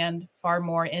you expand far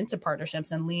more into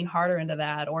partnerships and lean harder into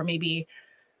that, or maybe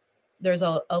there's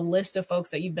a list of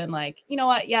folks that you've been like, you know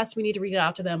what, yes, we need to reach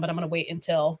out to them, but I'm going to wait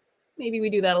until maybe we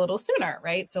do that a little sooner,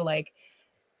 right? So like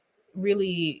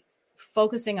really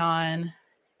focusing on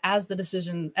as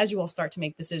you all start to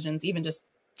make decisions, even just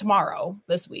tomorrow,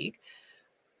 this week,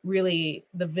 really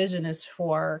the vision is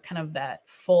for kind of that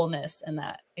fullness and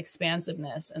that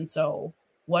expansiveness. And so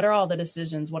what are all the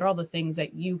decisions? What are all the things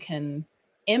that you can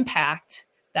impact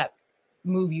that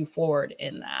move you forward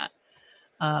in that?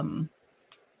 And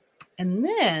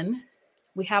then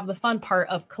we have the fun part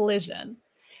of collision,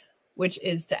 which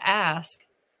is to ask,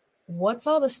 what's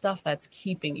all the stuff that's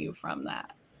keeping you from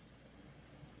that?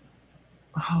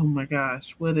 Oh my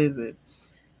gosh, what is it?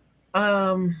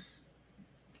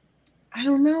 I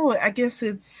don't know. I guess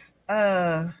it's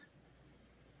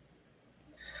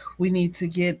we need to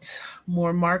get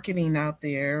more marketing out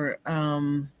there.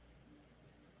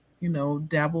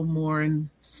 Dabble more in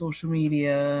social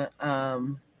media.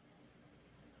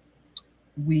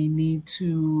 We need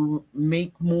to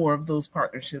make more of those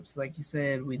partnerships. Like you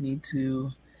said, we need to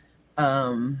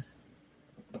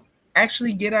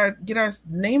actually get our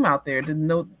name out there to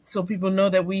know, so people know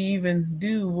that we even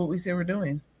do what we say we're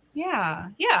doing. Yeah.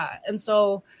 And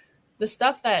so the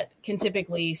stuff that can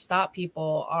typically stop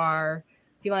people are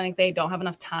feeling like they don't have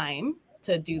enough time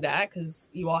to do that, because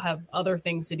you all have other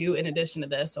things to do in addition to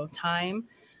this. So time,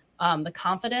 the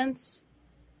confidence.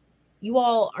 You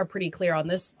all are pretty clear on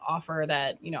this offer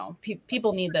that,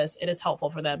 people need this. It is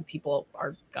helpful for them. People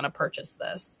are going to purchase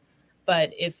this.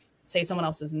 But if, say, someone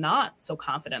else is not so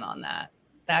confident on that,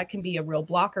 that can be a real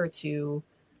blocker to,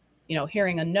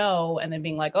 hearing a no and then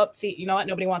being like, oh, see, you know what?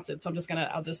 Nobody wants it. So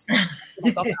I'll just put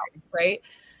myself out, right?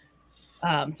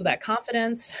 So that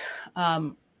confidence,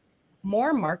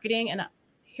 more marketing. And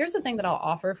here's the thing that I'll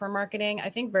offer for marketing. I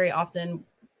think very often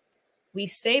we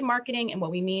say marketing and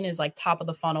what we mean is like top of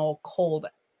the funnel, cold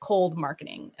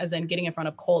marketing, as in getting in front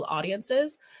of cold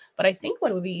audiences. But I think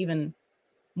what would be even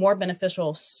more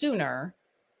beneficial sooner,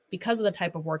 because of the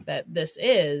type of work that this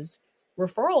is,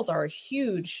 referrals are a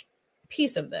huge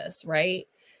piece of this, right?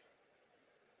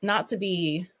 Not to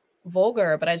be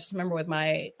vulgar, but I just remember with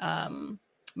my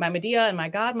my Medea and my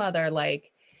godmother,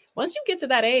 like once you get to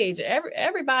that age,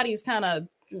 everybody's kind of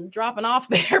dropping off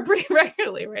there pretty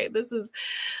regularly, right? This is,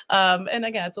 and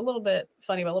again, it's a little bit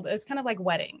funny, but it's kind of like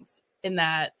weddings in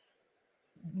that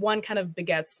one kind of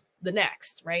begets the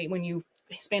next, right? When you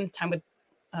spend time with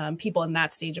people in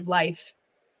that stage of life,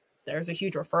 there's a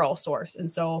huge referral source.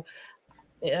 And so,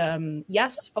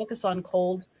 yes, focus on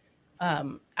cold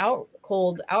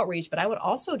outreach, but I would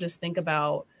also just think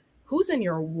about who's in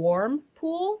your warm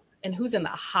pool and who's in the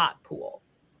hot pool.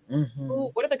 Mm-hmm.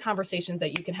 What are the conversations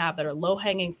that you can have that are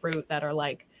low-hanging fruit, that are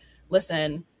like,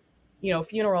 listen,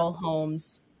 funeral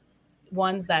homes,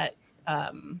 ones that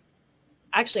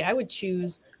actually I would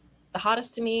choose the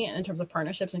hottest to me in terms of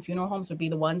partnerships and funeral homes would be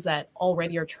the ones that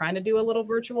already are trying to do a little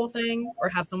virtual thing or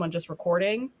have someone just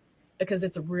recording, because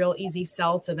it's a real easy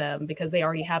sell to them, because they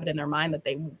already have it in their mind that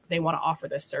they want to offer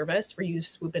this service for you to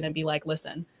swoop in and be like,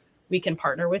 listen, we can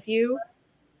partner with you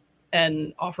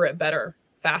and offer it better,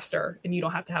 faster, and you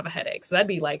don't have to have a headache. So that'd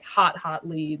be like hot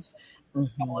leads,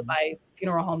 followed by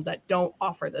funeral homes that don't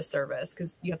offer this service,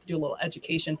 because you have to do a little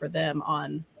education for them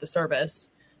on the service,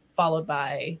 followed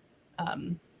by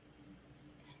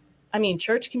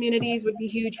church communities would be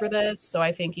huge for this. So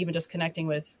I think even just connecting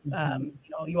with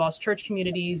you all's church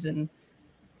communities, and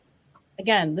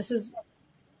again, this is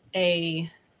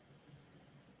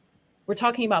we're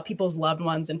talking about people's loved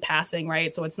ones in passing,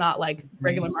 right? So it's not like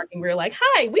regular marketing where you're like,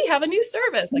 hi, we have a new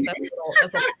service. Like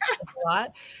that's a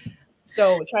lot.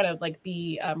 So try to like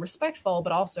be respectful,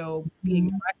 but also being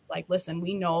direct, like, listen,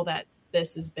 we know that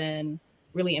this has been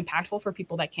really impactful for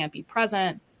people that can't be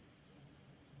present.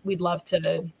 We'd love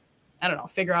to,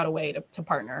 figure out a way to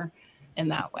partner in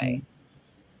that way.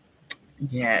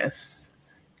 Yes.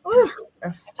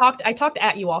 I talked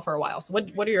at you all for a while. So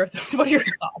what are your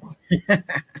thoughts?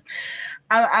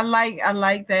 I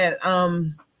like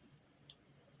that.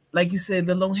 Like you said,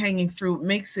 the low hanging fruit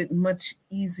makes it much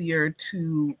easier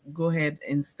to go ahead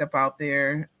and step out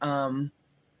there.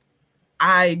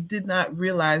 I did not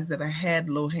realize that I had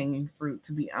low hanging fruit,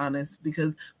 to be honest,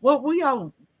 because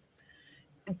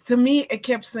to me, it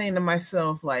kept saying to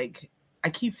myself, like, I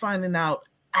keep finding out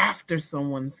after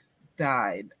someone's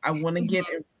died. I want to get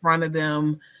in front of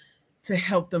them to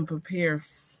help them prepare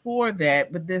for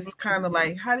that. But this kind of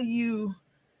like, how do you,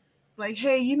 like,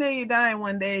 hey, you're dying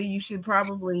one day, you should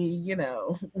probably,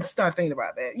 start thinking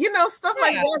about that, stuff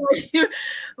like that.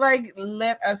 Like,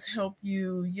 let us help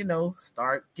you,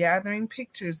 start gathering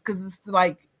pictures. Because it's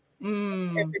like,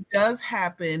 if it does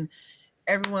happen,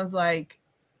 everyone's like,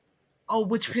 oh,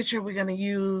 which picture are we going to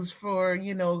use for,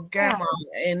 grandma?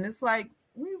 And it's like,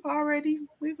 we've already,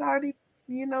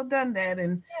 done that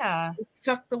and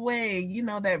tucked away,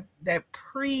 that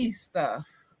pre stuff.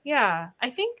 Yeah. I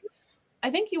think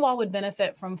you all would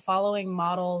benefit from following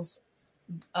models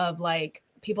of like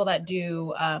people that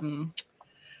do,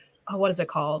 what is it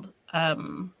called?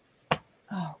 Oh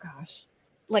gosh,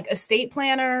 like estate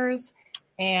planners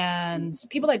and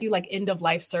people that do like end of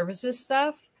life services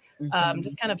stuff.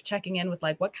 Just kind of checking in with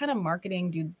like, what kind of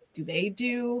marketing do they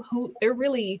do? Who they're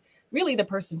really the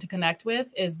person to connect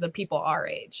with is the people our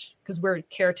age, because we're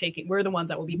caretaking. We're the ones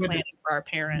that will be planning for our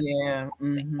parents. Yeah.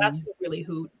 That's really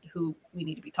who we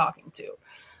need to be talking to.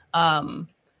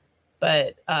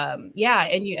 Yeah.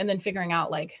 And then figuring out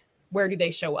like, where do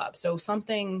they show up? So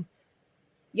something,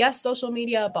 yes, social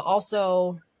media, but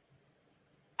also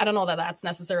I don't know that that's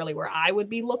necessarily where I would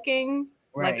be looking.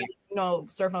 Right. Like,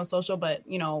 surfing on social, but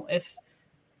if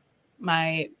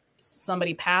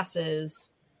somebody passes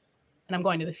and I'm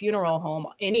going to the funeral home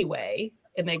anyway,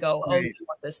 and they go, oh, you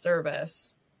want this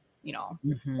service,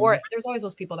 or there's always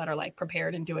those people that are like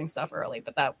prepared and doing stuff early,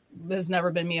 but that has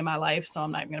never been me in my life. So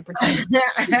I'm not even going to pretend.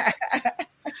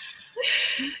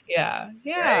 Yeah.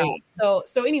 Right. So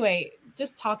anyway,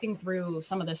 just talking through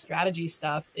some of the strategy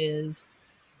stuff is,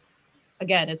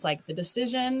 again, it's like the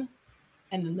decision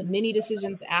and then the mini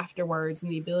decisions afterwards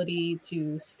and the ability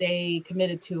to stay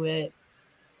committed to it,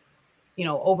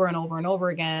 over and over and over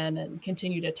again, and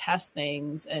continue to test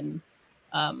things and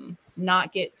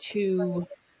not get too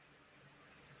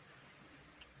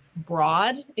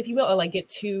broad, if you will, or like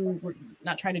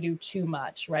not trying to do too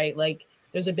much, right? Like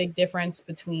there's a big difference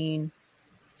between,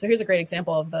 so here's a great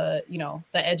example of the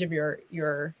edge of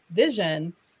your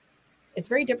vision. It's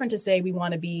very different to say we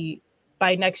want to be,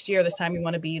 by next year, this time we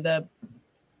want to be the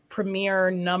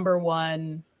premier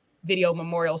 #1 video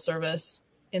memorial service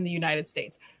in the United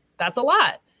States. That's a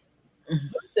lot.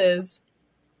 Versus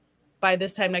by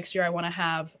this time next year, I want to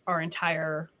have our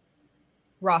entire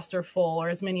roster full, or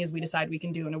as many as we decide we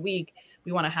can do in a week.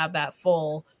 We want to have that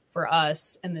full for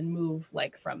us and then move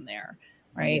like from there.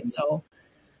 Right. So,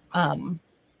 and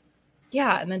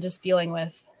then just dealing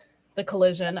with the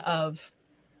collision of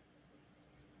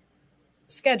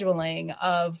scheduling,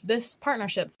 of this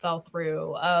partnership fell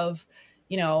through, of,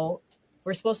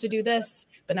 we're supposed to do this,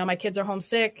 but now my kids are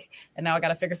homesick and now I got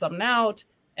to figure something out.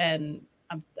 And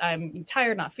I'm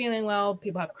tired, not feeling well.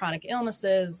 People have chronic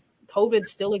illnesses. COVID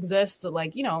still exists.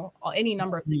 Like, any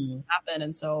number of things can happen.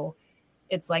 And so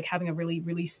it's like having a really,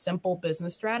 really simple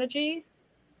business strategy.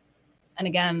 And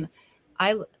again,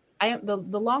 the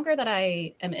longer that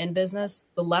I am in business,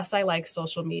 the less I like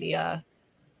social media,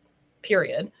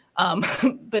 period.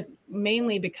 But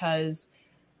mainly because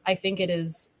I think it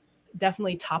is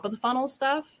definitely top of the funnel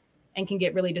stuff and can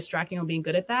get really distracting on being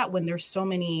good at that when there's so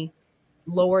many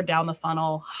lower down the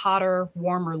funnel, hotter,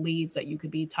 warmer leads that you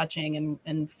could be touching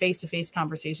and face-to-face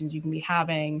conversations you can be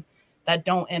having that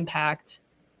don't impact,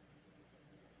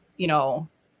 you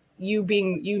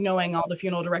knowing all the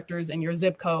funeral directors in your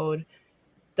zip code.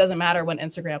 Doesn't matter when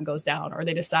Instagram goes down or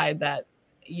they decide that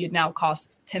you now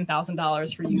cost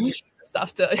 $10,000 for you to share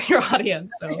stuff to your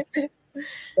audience. So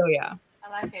yeah. I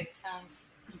like it. It sounds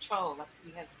controlled. Like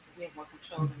we have more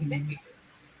control than we think we do.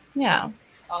 Yeah.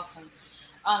 It's awesome.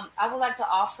 I would like to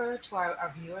offer to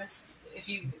our viewers,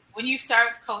 when you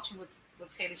start coaching with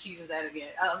Hailey, she uses that again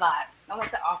a lot. I like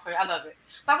to offer. I love it.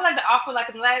 But I would like to offer, like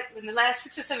in the last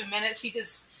 6 or 7 minutes, she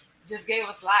just gave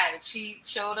us live. She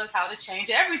showed us how to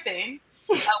change everything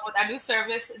with our new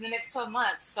service in the next 12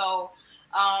 months. So,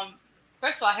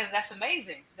 first of all, Hailey, that's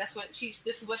amazing. This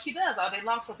is what she does all day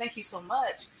long. So thank you so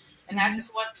much. And I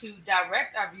just want to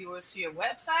direct our viewers to your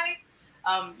website.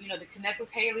 To connect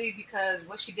with Hailey, because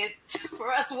what she did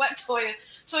for us, Toya,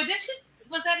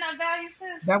 was that not value,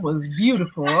 sis? That was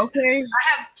beautiful. Okay.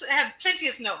 I have plenty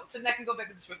of notes and I can go back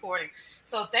to this recording.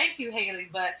 So thank you, Hailey.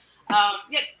 But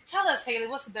tell us, Hailey,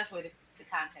 what's the best way to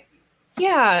contact you?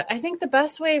 Yeah, I think the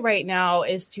best way right now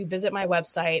is to visit my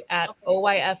website at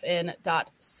oyfn.co.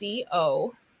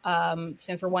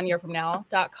 Stands for 1 year from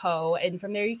now.co. And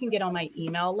from there you can get on my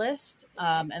email list.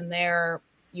 And there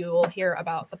you will hear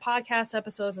about the podcast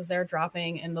episodes as they're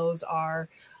dropping. And those are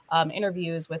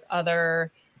interviews with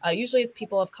other, usually it's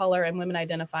people of color and women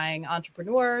identifying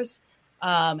entrepreneurs,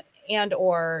 and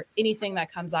or anything that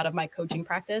comes out of my coaching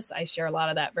practice. I share a lot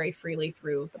of that very freely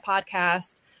through the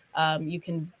podcast. You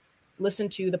can listen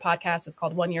to the podcast. It's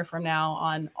called 1 Year From Now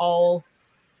on all,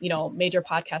 major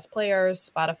podcast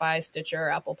players, Spotify, Stitcher,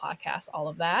 Apple Podcasts, all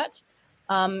of that.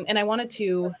 And I wanted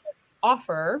to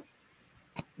offer,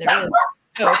 but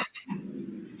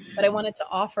I wanted to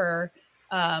offer,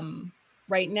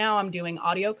 right now I'm doing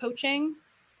audio coaching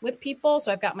with people.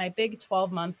 So I've got my big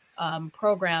 12-month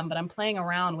program, but I'm playing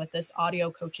around with this audio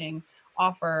coaching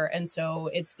offer. And so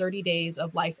it's 30 days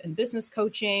of life and business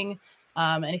coaching.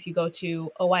 And if you go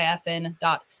to oyfn.co/audio,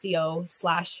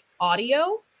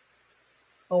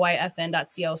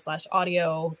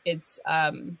 oyfn.co/audio. It's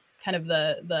kind of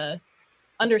the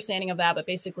understanding of that, but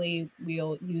basically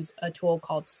we'll use a tool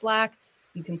called Slack.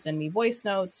 You can send me voice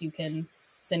notes, you can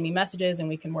send me messages, and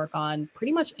we can work on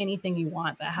pretty much anything you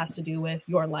want that has to do with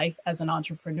your life as an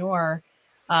entrepreneur.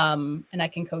 And I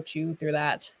can coach you through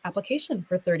that application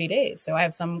for 30 days. So I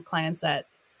have some clients that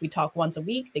we talk once a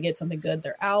week, they get something good,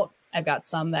 they're out. I've got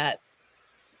some that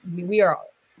we are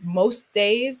most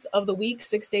days of the week,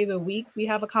 6 days a week, we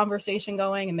have a conversation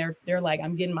going, and they're like,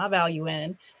 I'm getting my value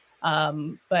in.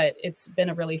 But it's been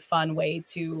a really fun way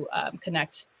to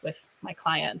connect with my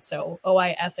clients. So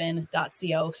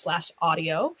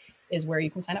oyfn.co/audio is where you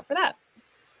can sign up for that.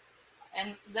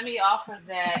 And let me offer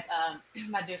that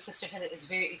my dear sister Hailey is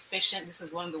very efficient. This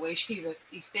is one of the ways she's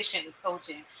efficient with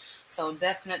coaching. So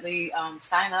definitely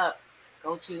sign up.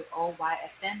 Go to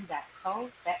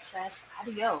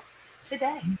oyfn.co/audio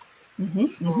today.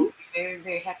 You will be very,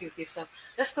 very happy with yourself.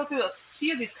 Let's go through a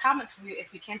few of these comments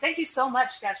if we can. Thank you so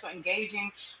much, guys, for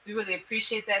engaging. We really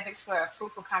appreciate that. Thanks for a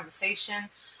fruitful conversation.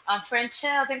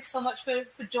 Franchelle, thanks so much for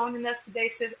joining us today.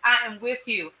 Says, I am with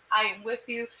you. I am with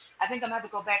you. I think I'm going to have to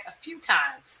go back a few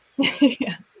times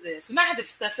to this. We might have to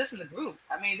discuss this in the group.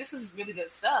 I mean, this is really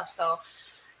good stuff. So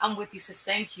I'm with you, sis.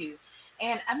 Thank you.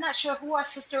 And I'm not sure who our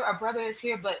sister or brother is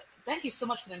here, but thank you so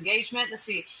much for the engagement. Let's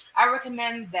see. I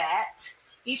recommend that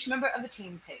each member of the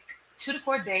team take 2 to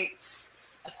 4 dates,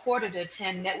 a quarter to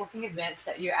attend networking events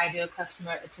that your ideal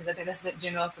customer attends. I think that's good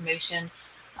general information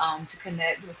to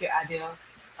connect with your ideal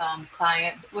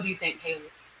client. What do you think, Hailey?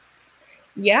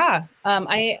 Yeah. I'm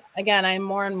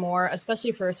more and more,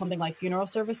 especially for something like funeral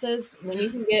services, when you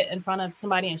can get in front of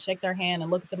somebody and shake their hand and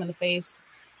look at them in the face,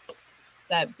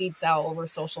 that beats out over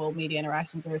social media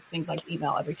interactions or things like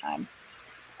email every time.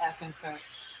 I concur.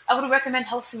 I would recommend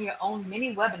hosting your own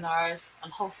mini webinars on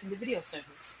hosting the video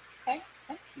service. Okay,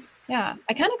 thank you. Yeah,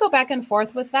 I kind of go back and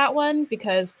forth with that one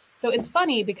because it's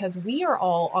funny because we are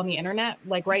all on the internet.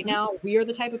 Like right now, we are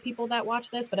the type of people that watch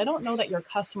this, but I don't know that your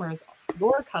customers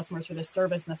for this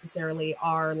service necessarily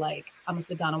are like, I'm gonna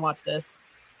sit down and watch this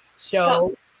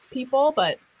show people.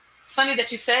 But it's funny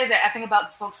that you say that. I think about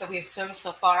the folks that we have serviced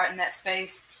so far in that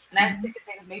space, and I think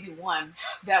of maybe one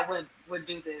that would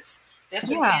do this.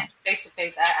 Definitely face to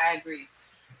face. I agree.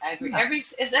 Yeah.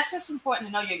 That's just important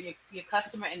to know your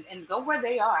customer and go where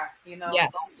they are.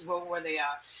 Yes. Go where they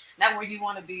are, not where you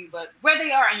want to be, but where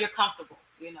they are and you're comfortable.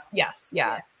 Yes.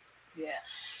 Yeah.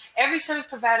 Every service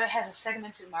provider has a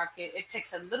segmented market. It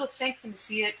takes a little thinking to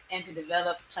see it and to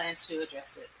develop plans to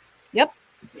address it. Yep.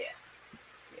 Yeah.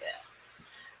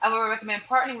 I would recommend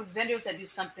partnering with vendors that do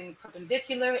something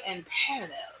perpendicular and parallel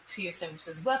to your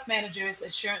services. Wealth managers,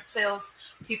 insurance sales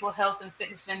people, health and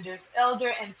fitness vendors,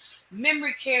 elder and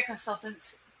memory care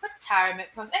consultants,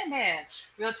 retirement pros,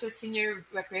 realtors, senior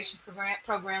recreation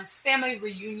programs, family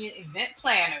reunion event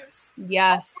planners.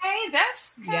 Yes. Okay,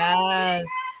 that's good. Yes.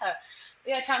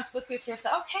 Yeah, accountants, bookers,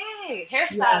 hairstyles. Okay,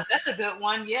 hairstyles. That's a good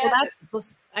one. Yeah. Well,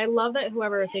 I love that.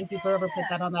 Thank you for whoever put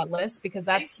that on that list because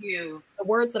that's the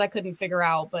words that I couldn't figure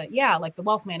out. But yeah, like the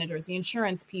wealth managers, the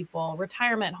insurance people,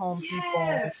 retirement home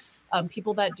people,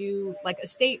 people that do like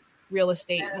real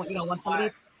estate. When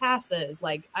somebody passes,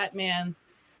 take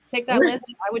that list.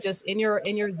 I would just in your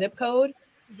zip code.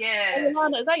 Yes.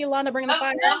 Yolanda, is that Yolanda bringing the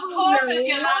fire? Of course, it's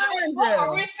Yolanda. What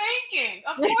were we thinking?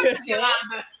 Of course, it's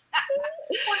Yolanda.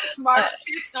 One of the smartest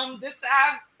chicks on this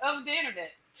side of the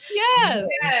internet.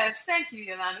 Yes. Thank you,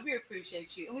 Yolanda. We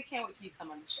appreciate you, and we can't wait till you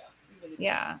come on the show. We really do.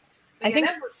 I think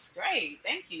that was great.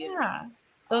 Thank you. Yeah,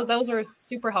 those were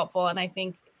super helpful, and I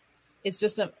think it's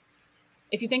just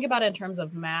if you think about it in terms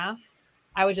of math,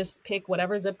 I would just pick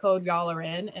whatever zip code y'all are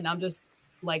in, and I'm just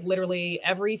like literally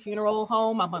every funeral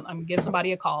home, I'm gonna give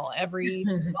somebody a call. Every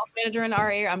wealth manager in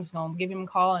our area, I'm just gonna give him a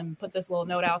call and put this little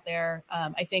note out there.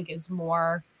 I think is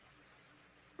more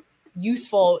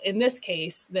useful in this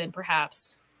case than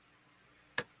perhaps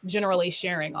generally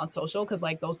sharing on social because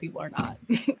those people are not.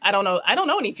 I don't know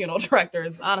any funeral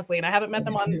directors honestly, and I haven't met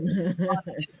them on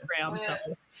Instagram.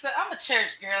 So I'm a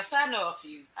church girl, so I know a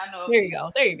few. There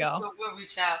you go. We'll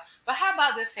reach out. But how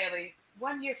about this, Hailey?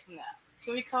 1 year from now,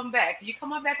 can we come back? Can you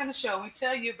come on back on the show and we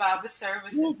tell you about the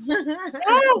service?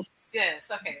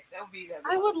 Yes. Okay. So that would be that.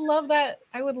 I would love that.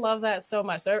 I would love that so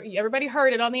much. So everybody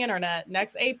heard it on the internet.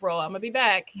 Next April, I'm gonna be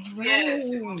back. Yes.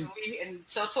 And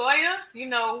so Toya, we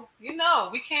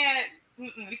can't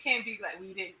be like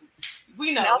we didn't.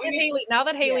 We know. Now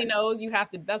that Hailey knows, you have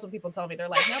to. That's what people tell me. They're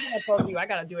like, now that I told you, I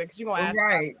gotta do it because you're gonna ask.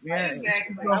 Right. Yeah.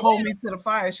 Exactly. She's gonna hold me to the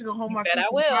fire. She's gonna hold my feet to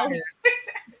the fire.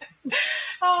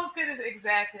 Oh goodness,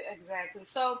 exactly.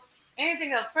 So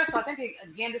Anything else? First of all, I think,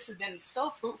 again, this has been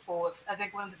so fruitful. I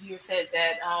think one of the viewers said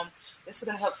that this is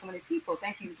going to help so many people.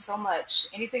 Thank you so much.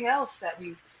 Anything else that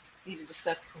we need to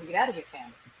discuss before we get out of here,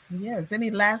 family? Yes. Any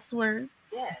last words?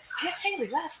 Yes. Yes, Hailey,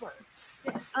 last words.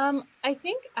 Yes. I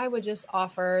think I would just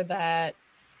offer that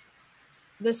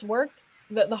this work,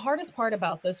 the hardest part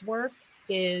about this work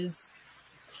is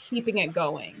keeping it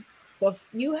going. So if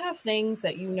you have things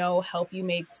that help you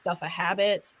make stuff a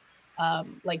habit,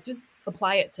 like just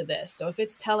apply it to this. So if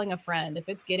it's telling a friend, if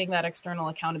it's getting that external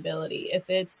accountability, if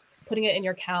it's putting it in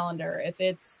your calendar, if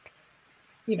it's,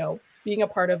 being a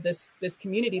part of this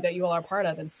community that you all are part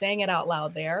of and saying it out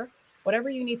loud there, whatever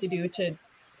you need to do to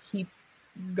keep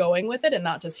going with it and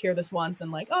not just hear this once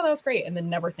and like, oh, that was great, and then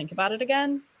never think about it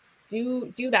again.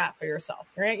 Do that for yourself.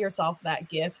 Grant yourself that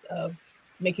gift of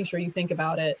making sure you think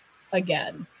about it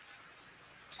again.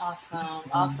 Awesome.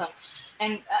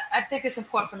 And I think it's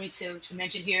important for me to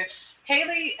mention here,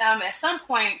 Hailey at some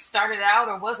point started out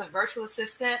or was a virtual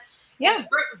assistant. Yeah,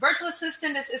 virtual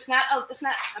assistant is not.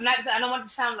 I don't want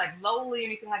to sound like lowly or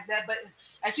anything like that, but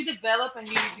as you develop and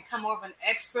you become more of an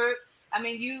expert, I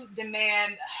mean, you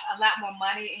demand a lot more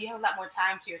money and you have a lot more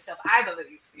time to yourself, I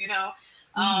believe.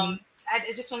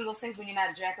 It's just one of those things when you're not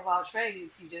a jack of all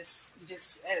trades, you just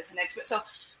as an expert.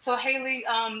 So Hailey,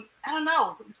 I don't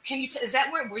know. Can you? Is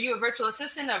that were you a virtual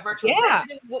assistant or a virtual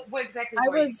executive? What exactly? I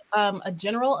was a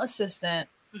general assistant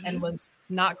and was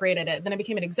not great at it. Then I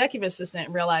became an executive assistant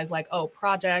and realized like, oh,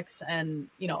 projects and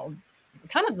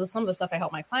kind of some of the stuff I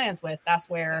help my clients with. That's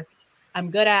where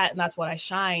I'm good at, and that's what I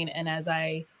shine. And as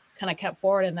I kind of kept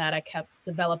forward in that, I kept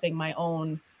developing my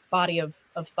own body of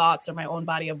thoughts or my own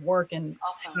body of work and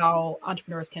how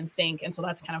entrepreneurs can think. And so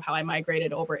that's kind of how I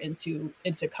migrated over into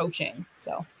coaching.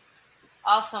 So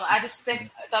awesome. I thought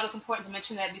it was important to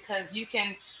mention that because you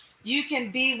can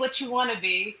be what you want to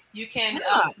be. You can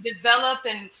develop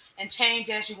and change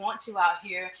as you want to out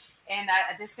here. And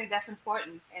I just think that's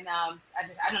important. And I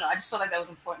don't know. I just feel like that was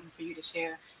important for you to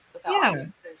share with our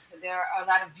audiences. There are a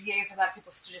lot of VAs, a lot of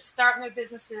people just starting their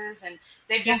businesses, and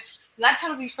they're just a lot of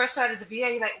times when you first start as a VA,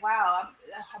 you're like, wow,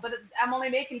 but I'm only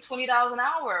making $20 an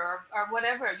hour or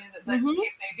whatever, but the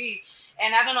case may be.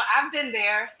 And I don't know, I've been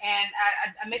there, and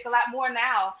I make a lot more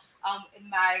now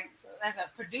as a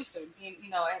producer,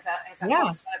 as a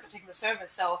host at a particular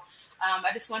service. So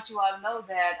I just want you all to know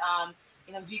that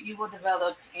you will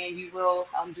develop and you will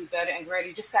do better and greater.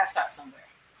 You just got to start somewhere.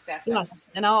 Yes,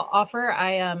 and I'll offer.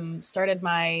 I started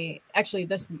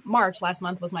this March last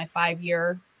month was my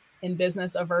 5-year in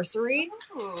business anniversary.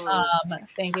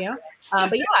 Thank you.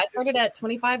 But yeah, I started at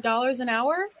 $25 an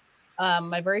hour.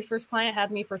 My very first client had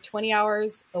me for 20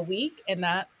 hours a week, and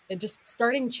that it just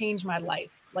starting to change my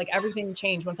life. Like everything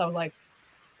changed once I was like,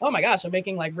 oh my gosh, I'm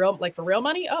making for real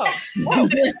money. Oh, whoa,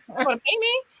 you want to pay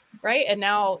me, right? And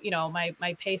now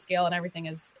my pay scale and everything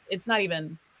it's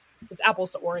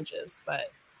apples to oranges, but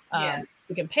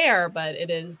we compare, but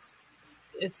it's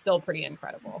still pretty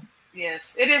incredible.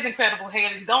 Yes, it is incredible,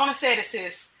 Hailey. You don't want to say it,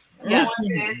 sis. You don't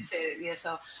want to say it. Yeah,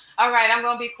 so all right, I'm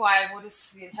gonna be quiet.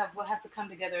 We'll have to come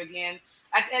together again.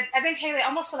 I think, Hailey, I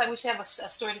almost feel like we should have a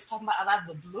story just talking about a lot of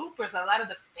the bloopers, a lot of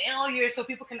the failures, so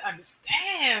people can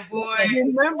understand. Boy,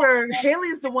 remember,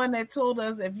 Hailey's the one that told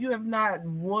us if you have not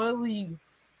really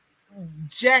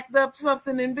jacked up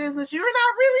something in business, you're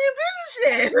not really in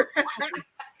business yet.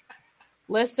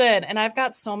 Listen, and I've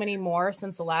got so many more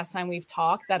since the last time we've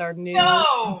talked that are new,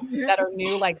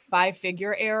 like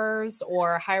 5-figure errors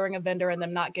or hiring a vendor and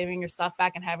them not giving your stuff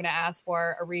back and having to ask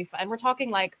for a refund. And we're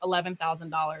talking like $11,000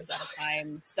 at a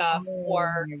time stuff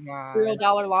or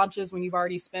 $0 launches when you've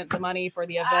already spent the money for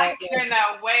the event. I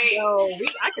cannot wait.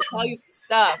 I could tell you some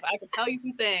stuff. I could tell you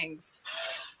some things.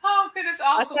 Oh, goodness,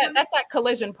 awesome. That's that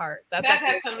collision part. That's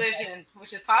that collision,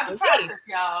 which is part of the process,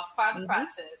 y'all. It's part of the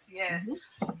process. Yes.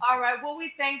 All right. Well,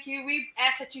 we thank you. We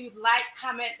ask that you like,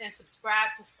 comment, and subscribe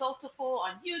to Soulful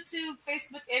on YouTube,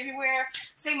 Facebook, everywhere.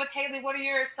 Same with Hailey. What are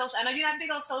your social? I know you're not big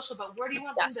on social, but where do you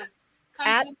want them to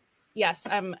come to? Yes,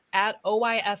 I'm at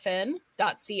oyfn.co,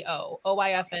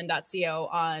 oyfn.co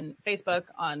on Facebook,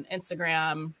 on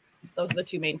Instagram. Those are the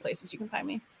 2 main places you can find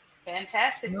me.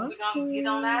 Fantastic. We're going to get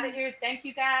on out of here. Thank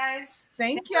you, guys.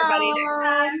 Thank you. Everybody next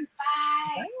time.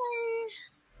 Bye. Bye.